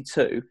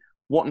 22,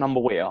 what number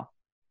we are?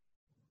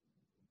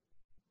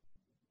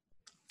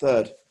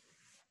 Third.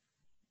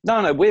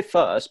 No, we're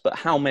first, but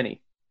how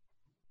many?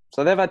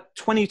 So they've had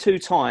 22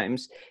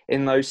 times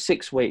in those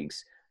 7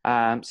 weeks.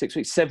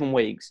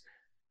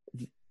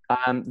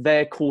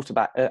 Their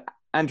quarterback,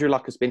 Andrew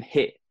Luck, has been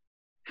hit.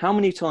 How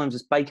many times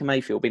has Baker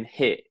Mayfield been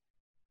hit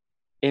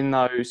in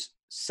those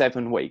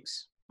 7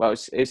 weeks? Well,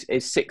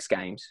 it's 6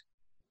 games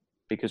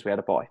because we had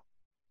a bye.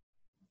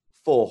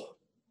 4.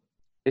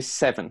 It's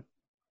 7.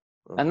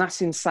 And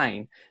that's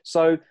insane.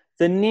 So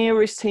the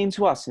nearest team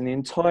to us in the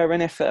entire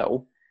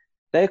NFL,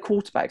 their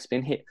quarterback's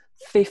been hit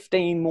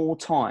 15 more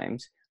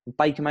times.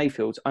 Baker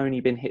Mayfield's only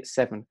been hit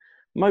 7.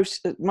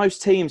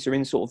 Most teams are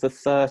in sort of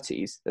the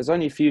 30s. There's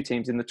only a few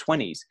teams in the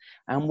 20s.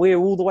 And we're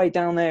all the way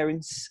down there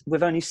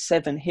with only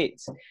 7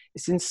 hits.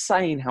 It's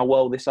insane how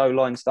well this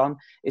O-line's done.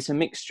 It's a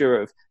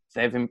mixture of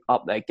they've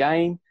upped their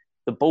game,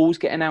 the ball's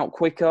getting out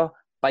quicker,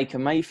 Baker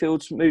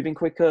Mayfield's moving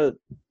quicker,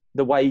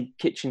 the way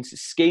Kitchens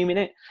is scheming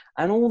it,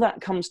 and all that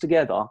comes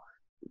together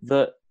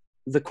that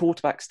the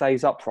quarterback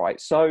stays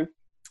upright. So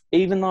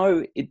even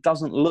though it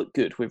doesn't look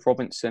good with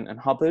Robinson and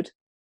Hubbard,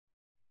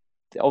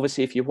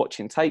 obviously if you're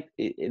watching tape,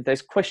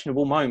 there's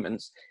questionable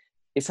moments,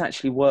 it's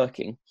actually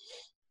working.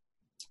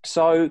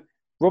 So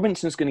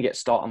Robinson's going to get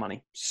starter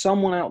money.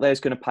 Someone out there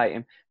is going to pay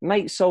him.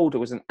 Nate Solder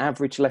was an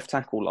average left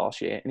tackle last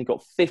year, and he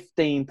got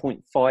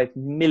 $15.5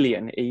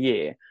 million a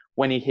year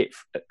when he hit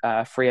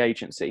free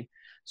agency.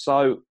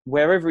 So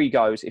wherever he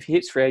goes, if he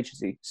hits free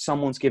agency,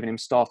 someone's giving him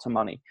starter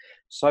money.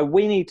 So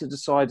we need to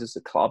decide as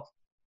a club,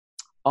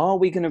 are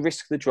we going to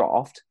risk the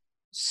draft,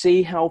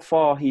 see how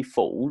far he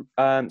falls,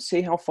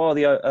 see how far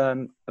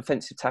the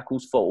offensive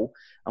tackles fall,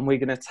 and we're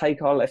going to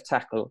take our left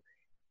tackle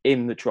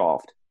in the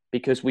draft,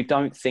 because we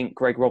don't think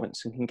Greg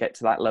Robinson can get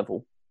to that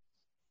level.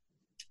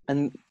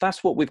 And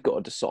that's what we've got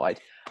to decide.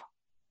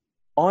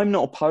 I'm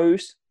not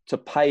opposed to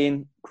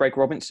paying Greg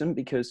Robinson,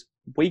 because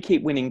we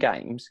keep winning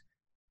games,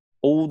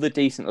 all the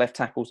decent left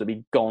tackles will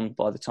be gone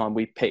by the time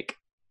we pick.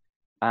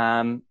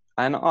 And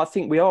I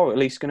think we are at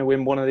least going to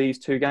win one of these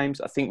 2 games.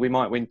 I think we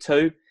might win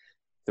 2.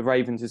 The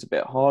Ravens is a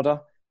bit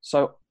harder.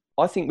 So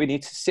I think we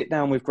need to sit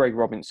down with Greg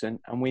Robinson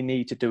and we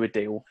need to do a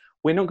deal.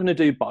 We're not going to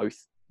do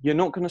both. You're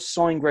not going to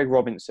sign Greg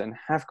Robinson,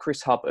 have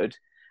Chris Hubbard,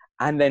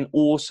 and then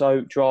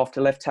also draft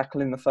a left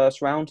tackle in the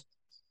first round.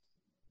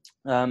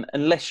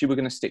 Unless you were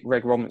going to stick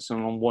Greg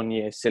Robinson on 1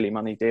 year silly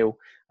money deal.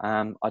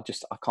 I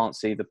can't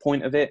see the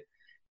point of it.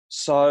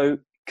 So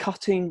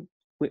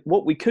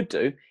what we could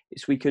do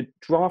is we could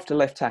draft a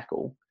left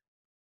tackle,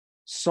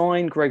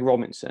 sign Greg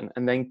Robinson,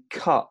 and then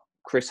cut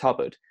Chris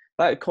Hubbard.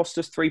 That would cost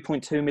us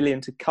 $3.2 million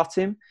to cut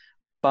him,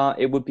 but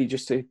it would be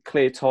just to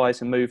clear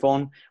ties and move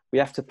on. We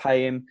have to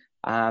pay him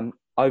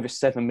over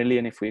 $7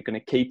 million if we're going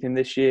to keep him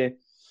this year.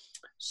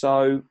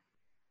 So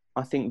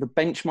I think the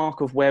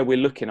benchmark of where we're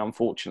looking,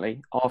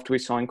 unfortunately, after we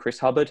sign Chris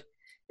Hubbard,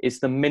 is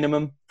the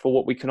minimum for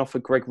what we can offer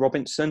Greg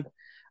Robinson.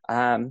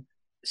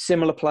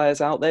 Similar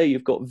players out there,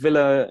 you've got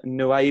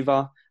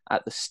Villanueva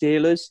at the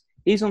Steelers.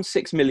 He's on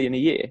 $6 million a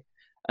year.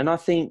 And I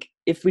think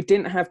if we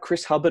didn't have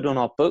Chris Hubbard on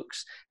our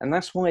books, and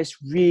that's why it's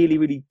really,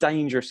 really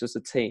dangerous as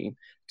a team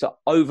to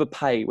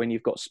overpay when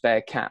you've got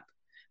spare cap,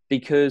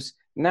 because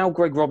now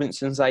Greg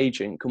Robinson's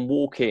agent can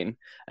walk in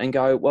and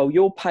go, well,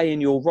 you're paying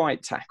your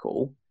right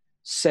tackle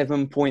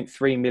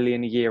 $7.3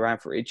 million a year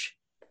average.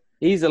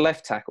 He's a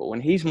left tackle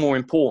and he's more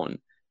important.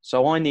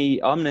 So I'm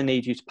going to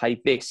need you to pay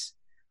this.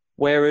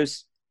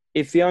 Whereas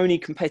if the only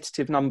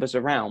competitive numbers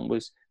around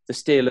was the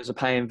Steelers are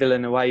paying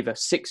Villanueva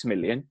 $6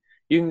 million,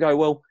 you can go,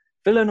 well,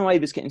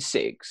 Villanueva's getting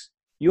 6.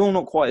 You're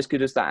not quite as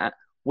good as that.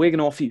 We're going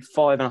to offer you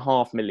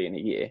 $5.5 million a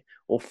year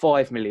or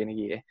 $5 million a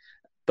year.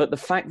 But the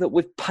fact that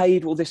we've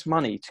paid all this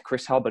money to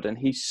Chris Hubbard and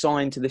he's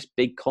signed to this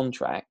big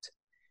contract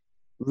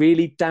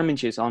really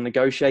damages our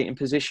negotiating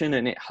position,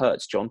 and it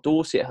hurts John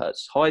Dorsey, it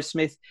hurts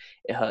Highsmith,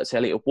 it hurts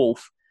Elliot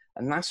Wolf.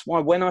 And that's why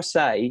when I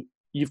say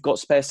you've got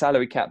spare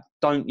salary cap,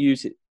 don't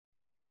use it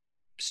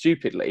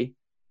stupidly.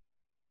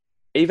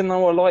 Even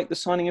though I like the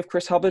signing of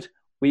Chris Hubbard,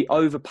 we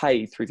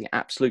overpaid through the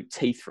absolute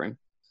teeth for him.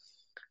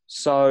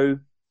 So,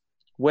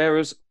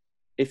 whereas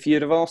if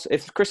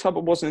Chris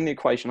Hubbard wasn't in the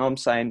equation, I'm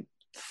saying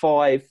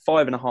 5,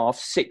 5.5,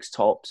 6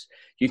 tops,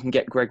 you can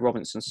get Greg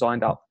Robinson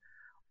signed up.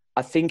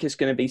 I think it's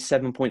going to be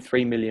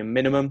 7.3 million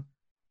minimum.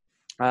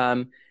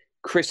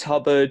 Chris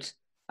Hubbard,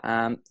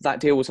 that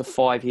deal was a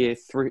 5-year,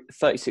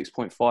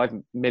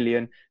 36.5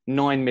 million,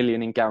 9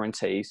 million in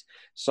guarantees.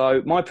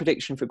 So my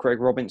prediction for Greg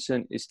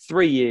Robinson is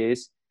 3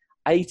 years,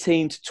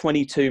 18 to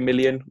 22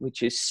 million,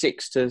 which is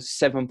 6 to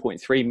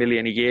 7.3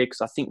 million a year,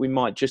 because I think we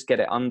might just get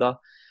it under,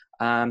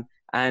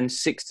 and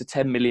 6 to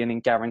 10 million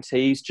in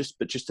guarantees,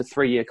 but just a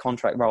 3-year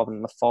contract rather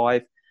than the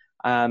 5.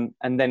 And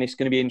then it's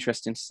going to be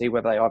interesting to see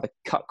whether they either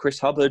cut Chris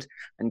Hubbard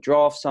and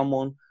draft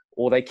someone,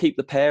 or they keep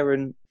the pair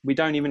and we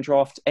don't even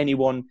draft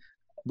anyone.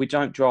 We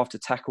don't draft a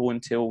tackle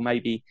until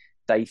maybe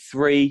day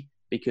 3,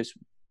 because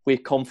we're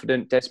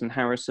confident Desmond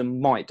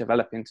Harrison might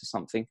develop into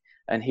something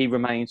and he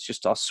remains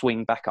just our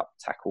swing backup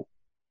tackle.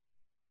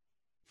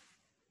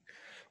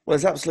 Well,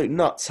 it's absolute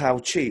nuts how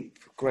cheap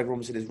Greg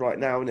Robinson is right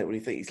now, isn't it, when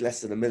you think he's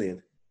less than $1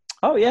 million?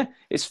 Oh, yeah.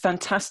 It's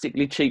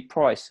fantastically cheap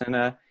price.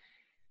 And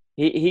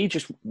he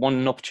just won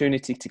an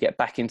opportunity to get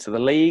back into the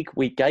league.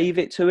 We gave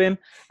it to him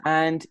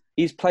and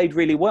he's played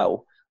really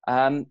well.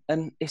 And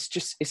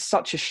it's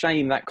such a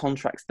shame that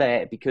contract's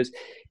there, because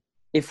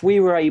if we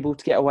were able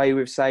to get away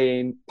with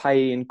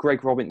paying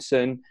Greg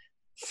Robinson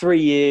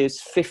 3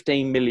 years,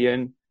 15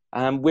 million,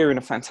 we're in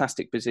a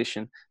fantastic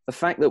position. The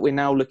fact that we're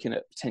now looking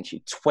at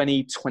potentially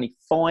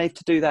 2025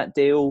 to do that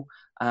deal,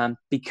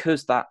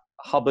 because that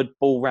Hubbard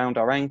ball round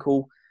our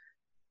ankle,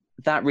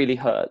 that really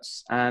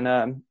hurts.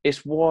 And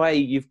it's why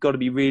you've got to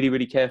be really,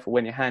 really careful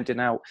when you're handing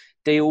out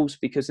deals,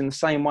 because in the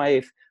same way,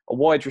 if a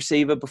wide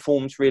receiver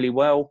performs really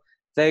well,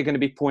 they're going to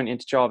be pointing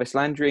to Jarvis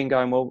Landry and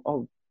going,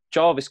 well,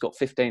 Jarvis got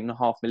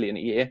 15.5 million a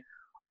year.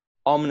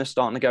 I'm going to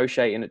start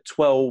negotiating at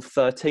 12,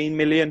 13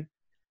 million.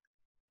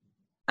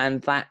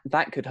 And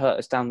that could hurt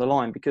us down the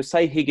line, because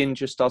say Higgins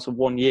just does a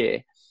 1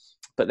 year,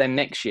 but then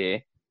next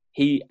year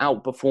he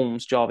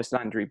outperforms Jarvis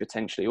Landry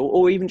potentially,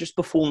 or even just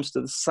performs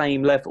to the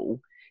same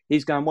level.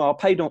 He's going, well, I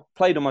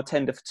played on my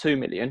tender for 2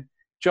 million.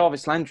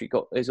 Jarvis Landry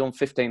is on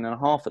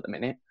 15.5 at the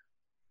minute.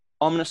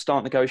 I'm going to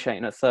start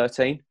negotiating at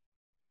 13.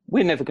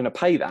 We're never going to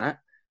pay that.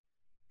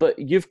 But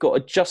you've got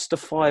a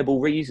justifiable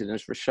reason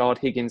as Rashard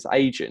Higgins'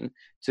 agent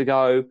to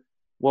go,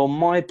 well,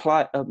 my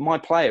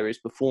player is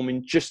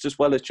performing just as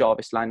well as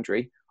Jarvis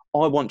Landry.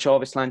 I want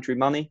Jarvis Landry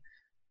money.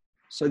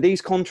 So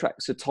these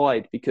contracts are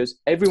tied because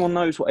everyone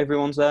knows what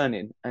everyone's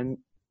earning, and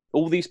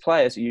all these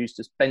players are used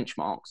as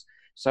benchmarks.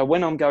 So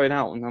when I'm going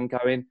out and I'm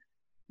going,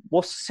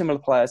 what's similar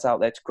players out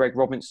there to Greg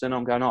Robinson?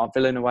 I'm going,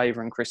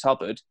 Villanueva and Chris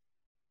Hubbard.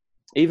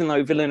 Even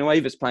though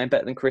Villanueva's playing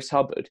better than Chris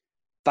Hubbard,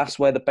 that's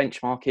where the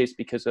benchmark is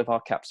because of our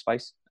cap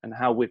space and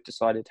how we've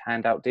decided to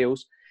hand out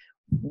deals.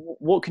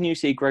 What can you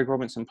see Greg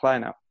Robinson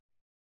playing at?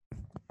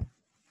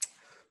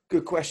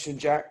 Good question,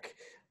 Jack.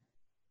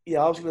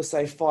 Yeah, I was going to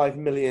say 5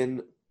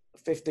 million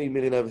 15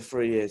 million over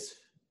 3 years.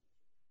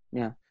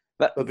 Yeah.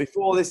 But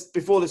before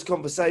this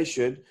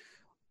conversation,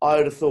 I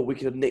would have thought we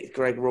could have nicked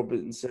Greg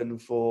Robinson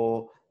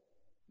for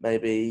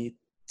maybe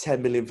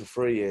 10 million for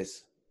 3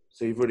 years.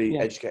 So you've really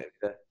educated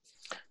me there.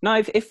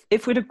 No,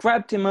 if we'd have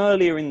grabbed him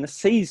earlier in the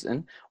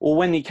season or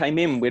when he came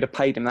in, we'd have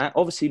paid him that.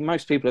 Obviously,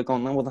 most people have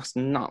gone, well, that's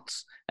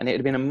nuts. And it would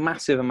have been a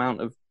massive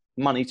amount of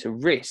money to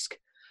risk.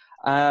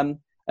 And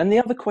the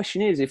other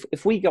question is,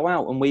 if we go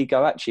out and we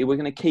go, actually, we're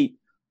going to keep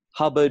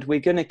Hubbard, we're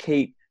going to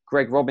keep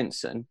Greg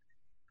Robinson,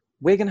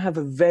 we're going to have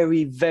a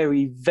very,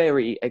 very,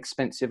 very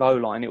expensive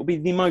O-line. It will be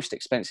the most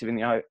expensive in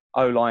the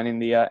O-line in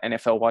the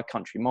NFL by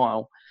country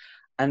mile.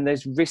 And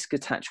there's risk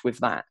attached with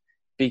that,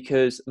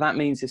 because that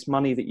means it's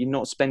money that you're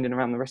not spending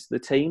around the rest of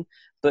the team.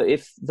 But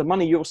if the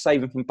money you're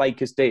saving from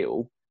Baker's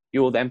deal,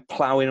 you're then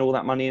ploughing all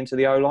that money into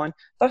the O-line,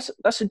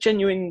 that's a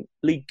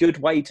genuinely good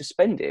way to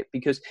spend it.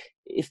 Because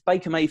if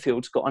Baker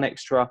Mayfield's got an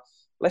extra,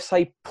 let's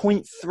say,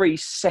 0.3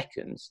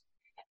 seconds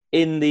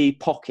in the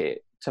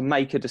pocket to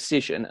make a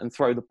decision and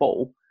throw the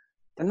ball,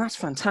 then that's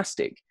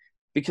fantastic.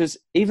 Because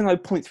even though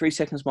 0.3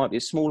 seconds might be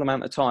a small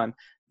amount of time,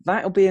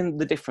 that'll be in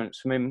the difference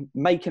from him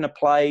making a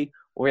play,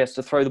 or he has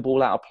to throw the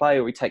ball out of play,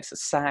 or he takes a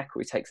sack,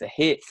 or he takes a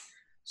hit.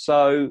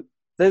 So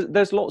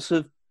there's lots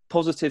of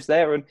positives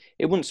there, and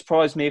it wouldn't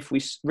surprise me if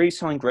we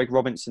re-sign Greg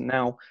Robinson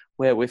now,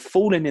 where we're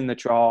falling in the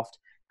draft,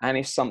 and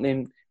it's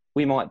something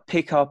we might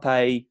pick up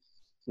a,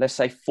 let's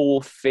say,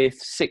 4th,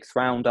 5th, 6th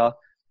rounder,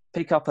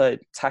 pick up a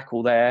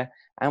tackle there,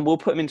 and we'll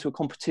put him into a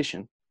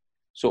competition.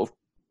 Sort of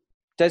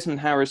Desmond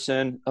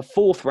Harrison, a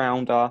 4th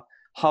rounder,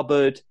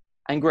 Hubbard,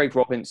 and Greg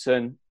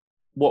Robinson.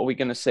 What are we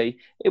going to see?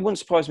 It wouldn't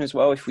surprise me as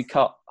well if we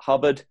cut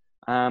Hubbard,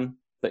 but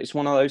it's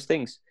one of those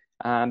things.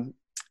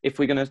 If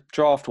we're going to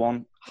draft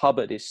one,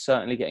 Hubbard is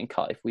certainly getting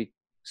cut if we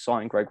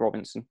sign Greg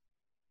Robinson.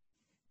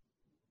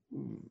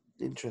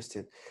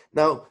 Interesting.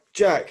 Now,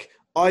 Jack,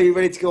 are you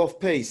ready to go off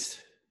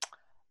piece?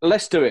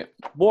 Let's do it.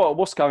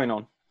 What's going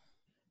on?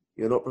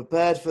 You're not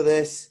prepared for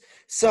this.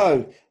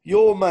 So,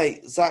 your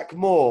mate, Zach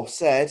Moore,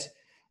 said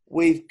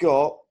we've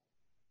got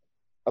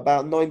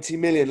about 90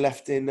 million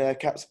left in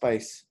cap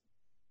space.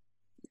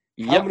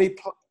 Yep.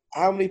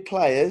 How many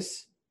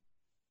players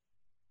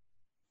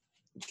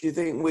do you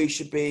think we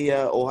should be,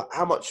 or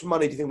how much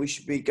money do you think we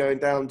should be going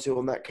down to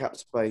on that cap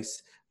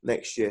space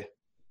next year?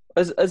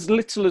 As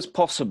little as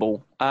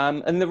possible.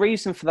 And the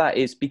reason for that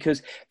is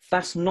because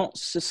that's not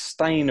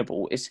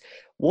sustainable. It's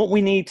what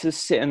we need to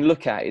sit and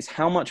look at is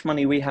how much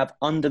money we have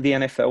under the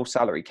NFL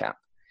salary cap.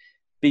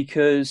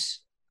 Because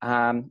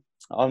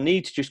I'll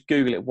need to just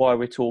Google it while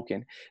we're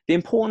talking. The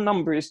important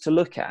number is to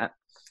look at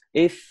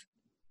if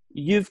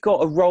you've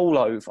got a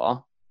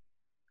rollover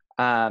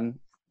and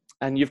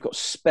you've got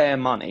spare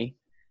money,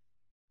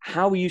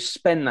 how you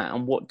spend that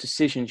and what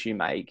decisions you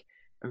make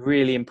are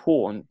really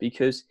important.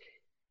 Because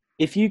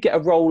if you get a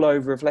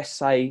rollover of, let's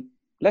say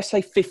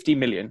 50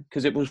 million,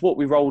 because it was what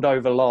we rolled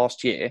over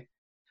last year,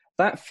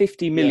 that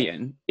 50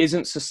 million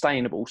isn't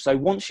sustainable. So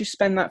once you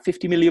spend that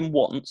 50 million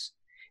once,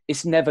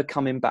 it's never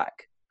coming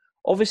back.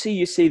 Obviously,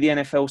 you see the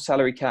NFL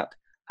salary cap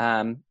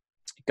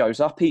goes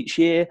up each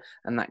year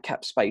and that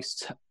cap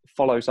space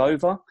follows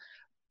over.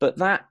 But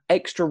that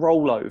extra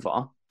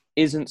rollover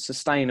isn't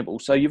sustainable.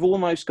 So you've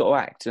almost got to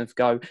act and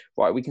go,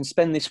 right, we can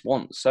spend this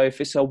once. So if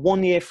it's a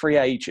 1-year free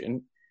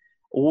agent,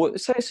 or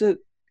say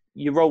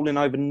you're rolling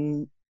over,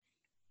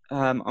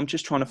 I'm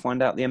just trying to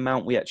find out the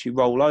amount we actually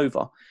roll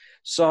over.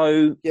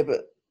 So yeah,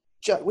 but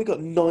Jack, we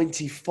got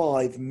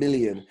 95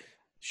 million.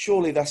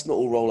 Surely that's not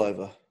all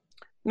rollover.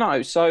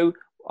 No, so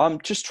I'm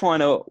just trying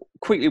to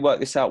quickly work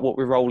this out, what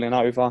we're rolling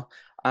over.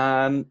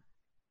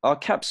 Our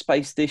cap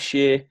space this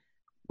year,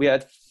 we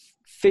had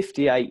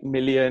 58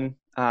 million,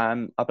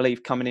 I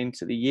believe, coming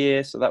into the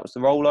year. So that was the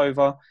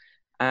rollover.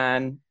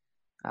 And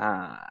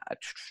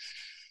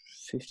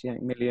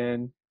 58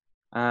 million.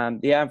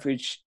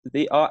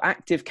 Our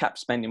active cap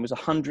spending was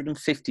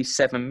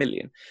 157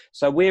 million.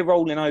 So we're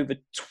rolling over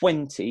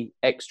 20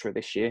 extra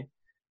this year.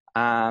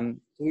 So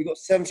we got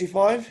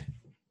 75?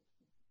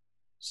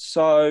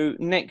 So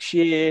next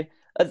year,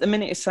 at the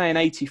minute it's saying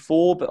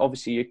 84, but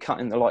obviously you're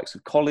cutting the likes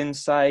of Collins,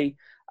 say.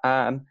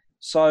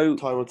 So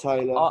Tyrell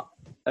Taylor.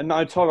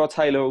 No, Tyrell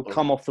Taylor will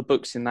come off the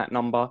books in that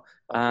number.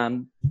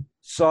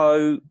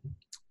 So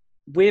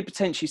we're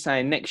potentially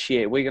saying next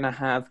year we're going to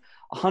have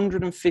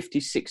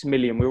 156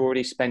 million we're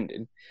already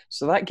spending.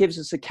 So that gives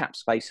us a cap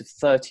space of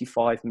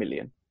 35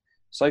 million.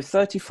 So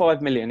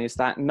 35 million is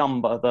that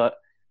number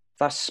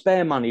that's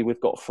spare money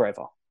we've got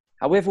forever.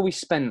 However we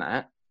spend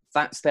that,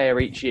 that's there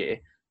each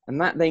year. And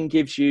that then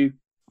gives you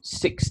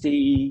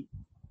 60,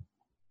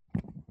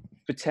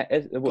 what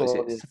is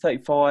it,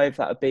 35,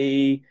 that would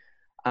be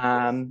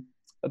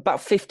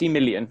about 50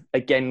 million.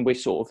 Again, we're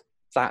sort of,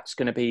 that's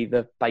going to be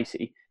the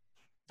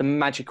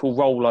magical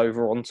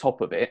rollover on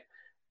top of it.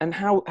 And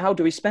how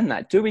do we spend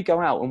that? Do we go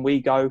out and we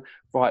go,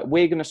 right,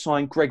 we're going to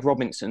sign Greg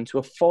Robinson to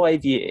a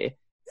 5-year,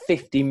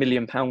 £50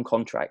 million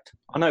contract?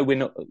 I know we're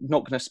not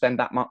going to spend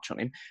that much on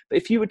him, but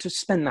if you were to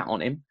spend that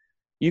on him,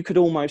 you could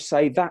almost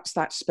say that's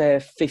that spare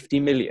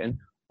 50 million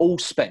all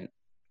spent.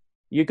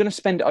 You're going to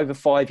spend it over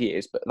 5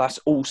 years, but that's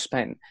all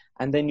spent.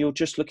 And then you're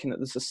just looking at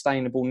the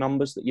sustainable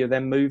numbers that you're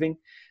then moving.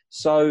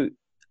 So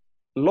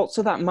lots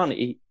of that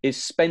money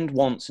is spent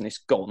once and it's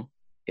gone.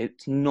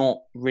 It's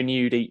not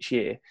renewed each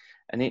year.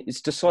 And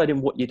it's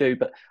deciding what you do.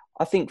 But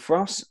I think for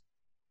us,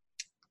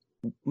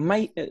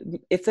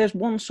 if there's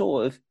one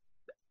sort of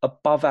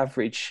above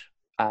average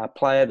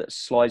player that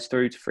slides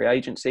through to free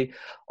agency,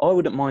 I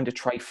wouldn't mind a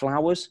Trey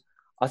Flowers.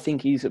 I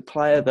think he's a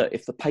player that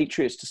if the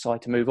Patriots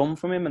decide to move on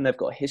from him, and they've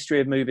got a history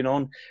of moving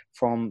on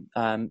from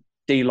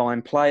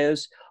D-line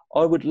players,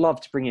 I would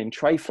love to bring in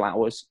Trey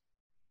Flowers,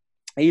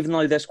 even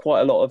though there's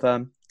quite a lot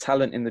of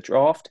talent in the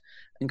draft,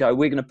 and go,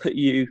 we're going to put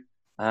you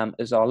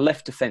as our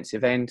left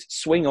defensive end,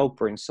 swing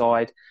Ogba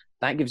inside.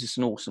 That gives us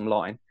an awesome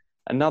line.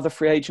 Another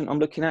free agent I'm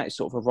looking at is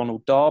sort of a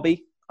Ronald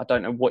Darby. I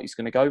don't know what he's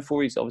going to go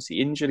for. He's obviously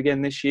injured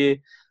again this year.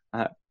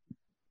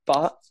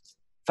 But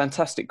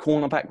fantastic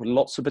cornerback with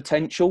lots of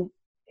potential.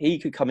 He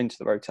could come into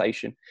the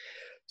rotation.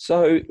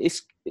 So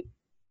it's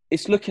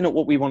looking at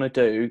what we want to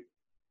do,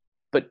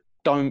 but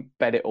don't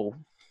bet it all.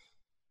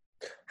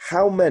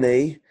 How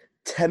many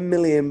 £10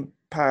 million,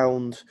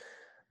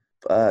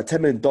 $10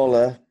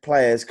 million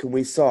players can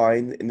we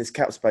sign in this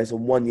cap space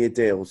on 1 year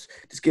deals?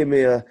 Just give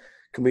me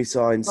can we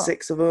sign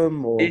 6 of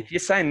them? Or if you're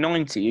saying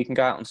 90, you can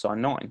go out and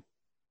sign 9.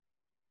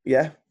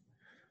 Yeah.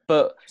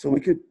 But so we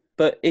could.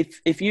 But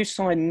if you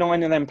sign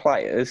 9 of them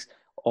players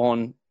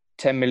on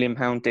 £10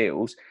 million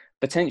deals,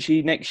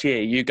 potentially next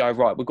year you go,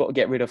 right, we've got to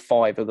get rid of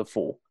 5 of the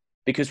 4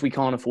 because we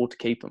can't afford to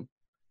keep them.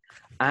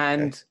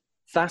 And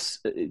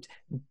that's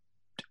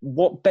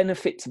what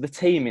benefit to the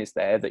team is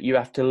there that you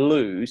have to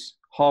lose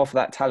half of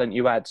that talent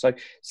you had. So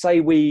say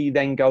we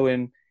then go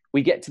and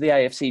we get to the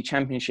AFC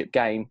Championship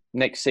game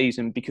next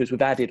season because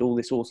we've added all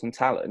this awesome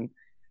talent,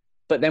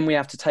 but then we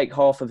have to take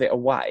half of it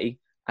away,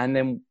 and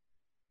then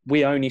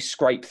we only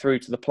scrape through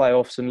to the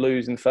playoffs and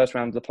lose in the first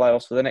round of the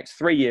playoffs for the next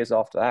 3 years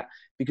after that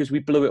because we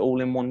blew it all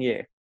in 1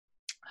 year.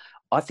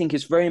 I think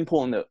it's very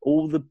important that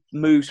all the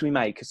moves we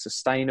make are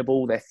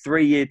sustainable. They're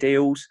 3-year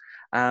deals.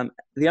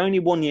 The only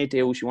 1 year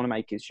deals you want to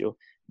make is your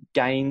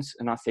gains.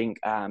 And I think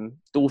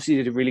Dorsey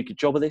did a really good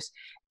job of this.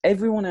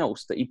 Everyone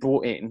else that he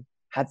brought in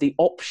had the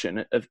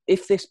option of,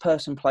 if this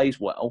person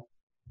plays well,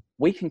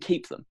 we can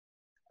keep them.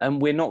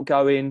 And we're not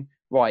going,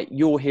 right,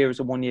 you're here as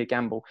a 1 year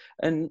gamble.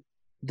 And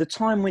the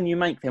time when you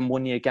make them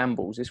 1 year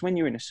gambles is when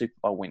you're in a Super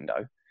Bowl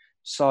window.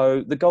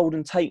 So the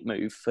Golden Tate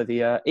move for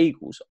the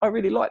Eagles, I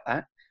really like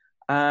that.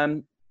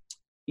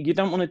 You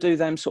don't want to do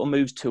them sort of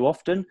moves too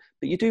often,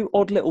 but you do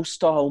odd little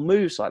style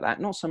moves like that.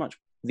 Not so much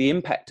the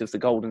impact of the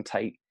Golden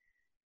Tate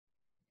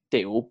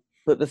deal,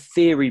 but the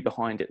theory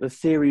behind it. The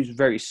theory is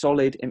very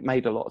solid. It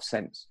made a lot of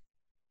sense.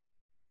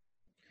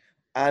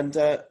 And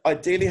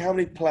ideally, how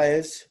many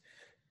players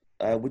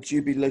would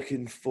you be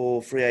looking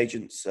for free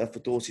agents for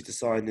Dorsey to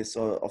sign this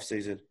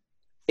off-season?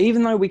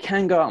 Even though we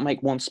can go out and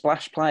make one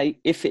splash play,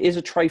 if it is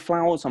a Trey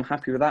Flowers, I'm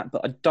happy with that.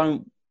 But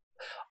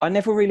I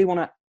never really want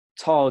to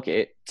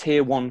target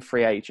tier 1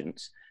 free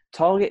agents.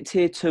 Target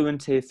tier 2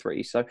 and tier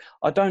 3. So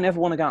I don't ever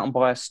want to go out and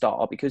buy a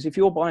star, because if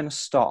you're buying a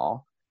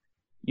star,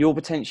 you're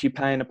potentially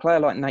paying a player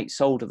like Nate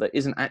Solder that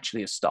isn't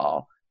actually a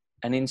star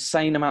an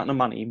insane amount of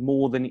money,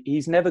 more than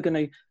he's never going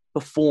to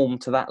perform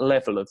to that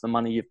level of the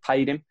money you've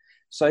paid him.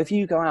 So if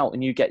you go out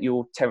and you get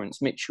your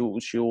Terrence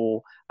Mitchells,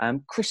 your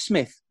Chris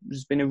Smith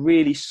has been a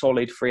really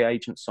solid free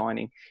agent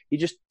signing. He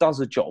just does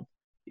a job.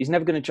 He's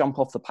never going to jump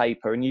off the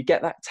paper, and you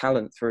get that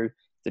talent through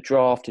the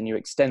draft and you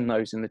extend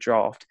those in the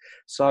draft.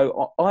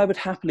 So I would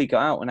happily go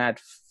out and add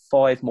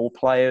 5 more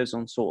players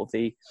on sort of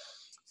the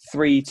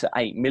 3 to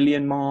 8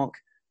 million mark,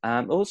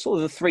 or sort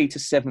of the 3 to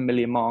 7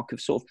 million mark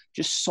of sort of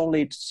just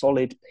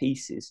solid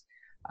pieces.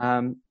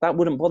 That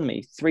wouldn't bother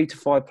me. 3 to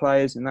 5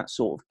 players in that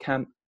sort of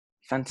camp.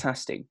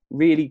 Fantastic.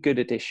 Really good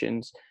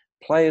additions.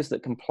 Players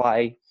that can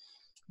play.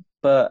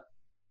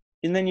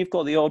 And then you've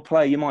got the odd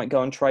player you might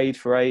go and trade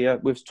for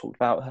we've talked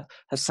about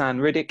Hassan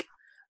Riddick.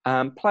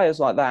 Players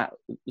like that,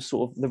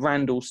 sort of the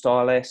Randall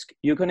style-esque.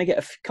 You're going to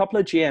get a couple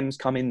of GMs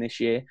come in this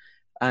year,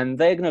 and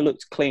they're going to look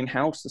to clean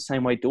house the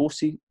same way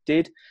Dorsey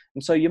did.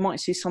 And so you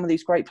might see some of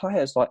these great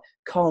players like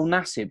Carl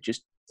Nassib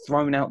just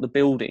thrown out the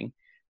building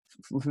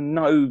for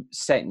no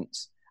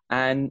sense.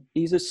 And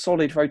he's a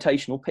solid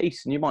rotational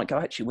piece. And you might go,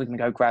 actually, we're going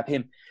to go grab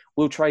him.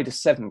 We'll trade a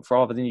 7th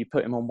rather than you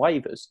put him on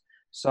waivers.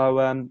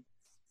 So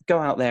go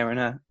out there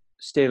and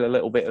steal a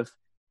little bit of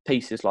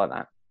pieces like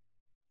that.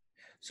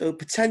 So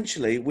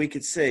potentially we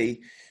could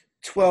see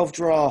 12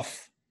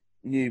 draft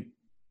new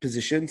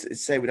positions.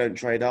 Say we don't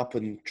trade up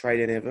and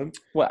trade any of them.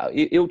 Well,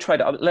 he'll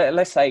trade up.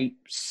 Let's say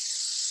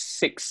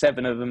 6,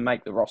 7 of them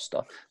make the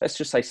roster. Let's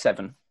just say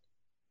 7.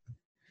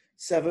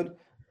 7.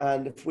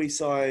 And if we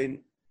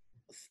sign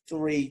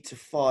 3 to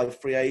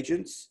 5 free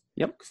agents,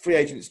 yep, free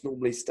agents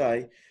normally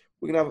stay.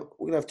 We're gonna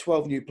have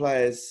 12 new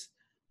players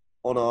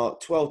on our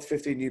 12 to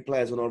 15 new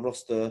players on our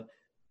roster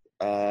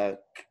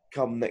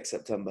come next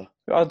September.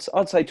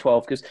 I'd say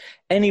 12, because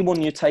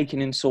anyone you're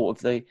taking in sort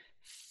of the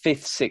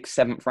fifth, sixth,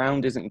 seventh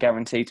round isn't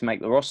guaranteed to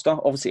make the roster.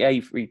 Obviously,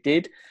 Avery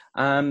did.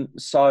 And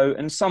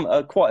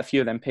quite a few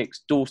of them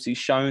picks, Dorsey's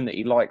shown that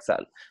he likes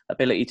that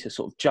ability to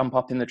sort of jump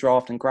up in the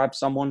draft and grab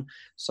someone.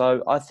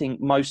 So I think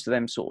most of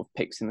them sort of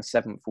picks in the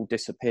seventh will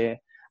disappear.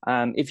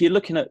 If you're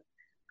looking at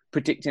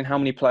predicting how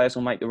many players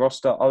will make the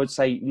roster, I would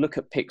say look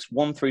at picks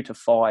 1 through to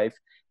 5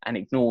 and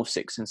ignore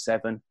 6 and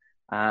 7.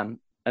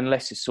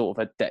 Unless it's sort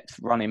of a depth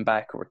running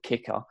back or a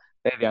kicker,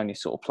 they're the only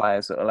sort of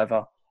players that will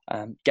ever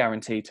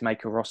guaranteed to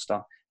make a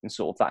roster in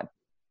sort of that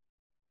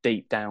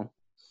deep down.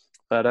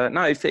 But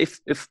no,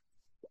 if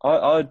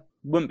I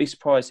wouldn't be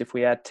surprised if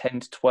we had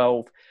 10 to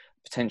 12,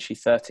 potentially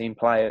 13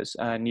 players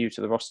new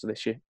to the roster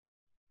this year.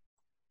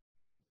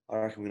 I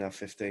reckon we're going to have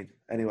 15.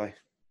 Anyway,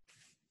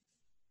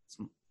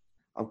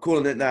 I'm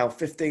calling it now.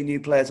 15 new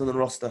players on the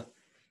roster.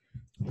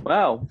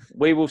 Well,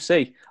 we will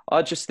see.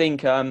 I just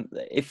think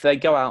if they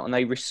go out and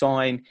they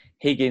resign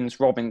Higgins,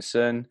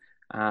 Robinson,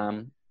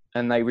 and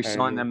they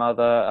resign them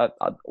other...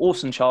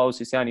 Orson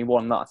Charles is the only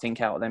one that I think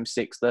out of them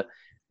 6 that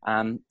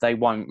they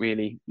won't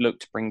really look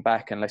to bring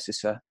back unless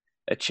it's a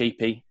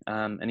cheapie,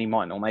 and he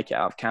might not make it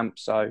out of camp.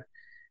 So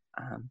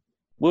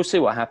we'll see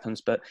what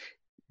happens. But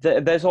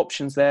there's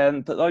options there,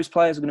 but those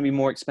players are going to be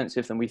more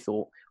expensive than we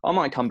thought. I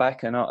might come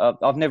back, and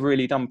I've never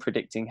really done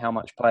predicting how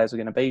much players are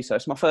going to be. So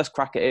it's my first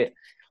crack at it.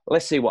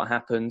 Let's see what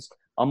happens.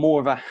 I'm more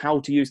of a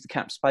how to use the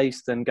cap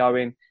space than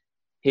going,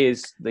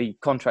 here's the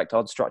contract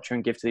I'd structure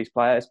and give to these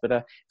players. But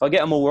if I get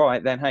them all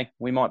right, then, hey,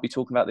 we might be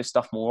talking about this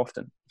stuff more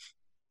often.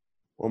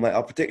 Well, mate,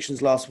 our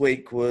predictions last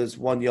week was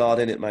 1 yard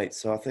in it, mate.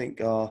 So I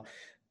think our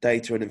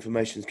data and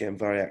information is getting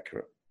very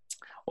accurate.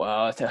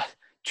 Well,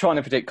 trying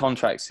to predict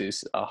contracts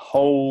is a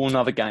whole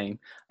nother game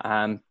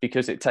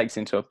because it takes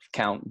into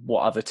account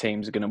what other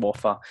teams are going to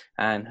offer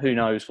and who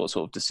knows what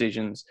sort of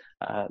decisions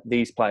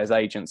these players'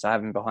 agents are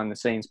having behind the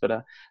scenes.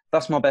 But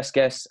that's my best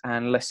guess,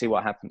 and let's see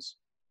what happens.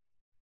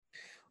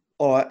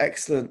 All right,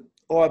 excellent.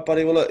 All right,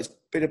 buddy. Well, look, it's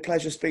been a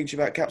pleasure speaking to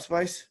you about cap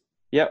space.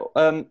 Yeah.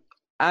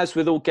 As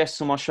with all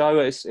guests on my show,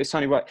 it's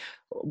only right.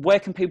 Where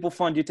can people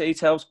find your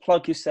details?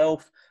 Plug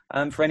yourself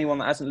for anyone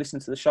that hasn't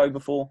listened to the show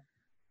before.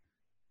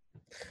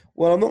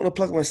 Well, I'm not going to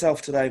plug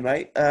myself today,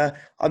 mate.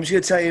 I'm just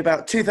going to tell you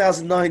about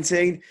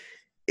 2019.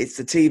 It's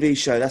the TV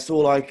show. That's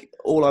all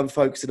I'm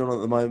focusing on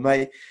at the moment,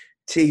 mate.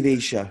 TV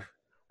show.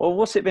 Well,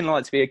 what's it been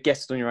like to be a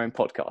guest on your own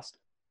podcast?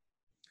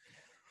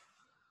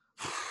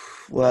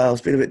 Well,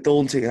 it's been a bit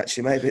daunting,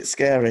 actually, mate. A bit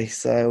scary.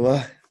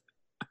 So,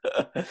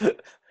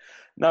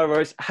 no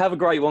worries. Have a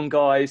great one,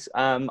 guys.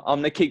 I'm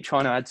going to keep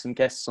trying to add some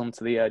guests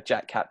onto the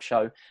Jack Cap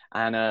show,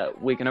 and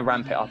we're going to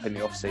ramp it up in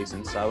the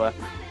off-season. So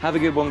have a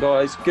good one,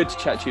 guys. Good to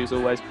chat to you as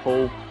always,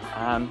 Paul.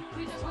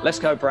 Let's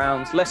go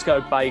Browns. Let's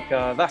go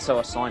Baker. That's how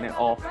I sign it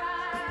off.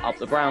 Up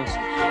the Browns.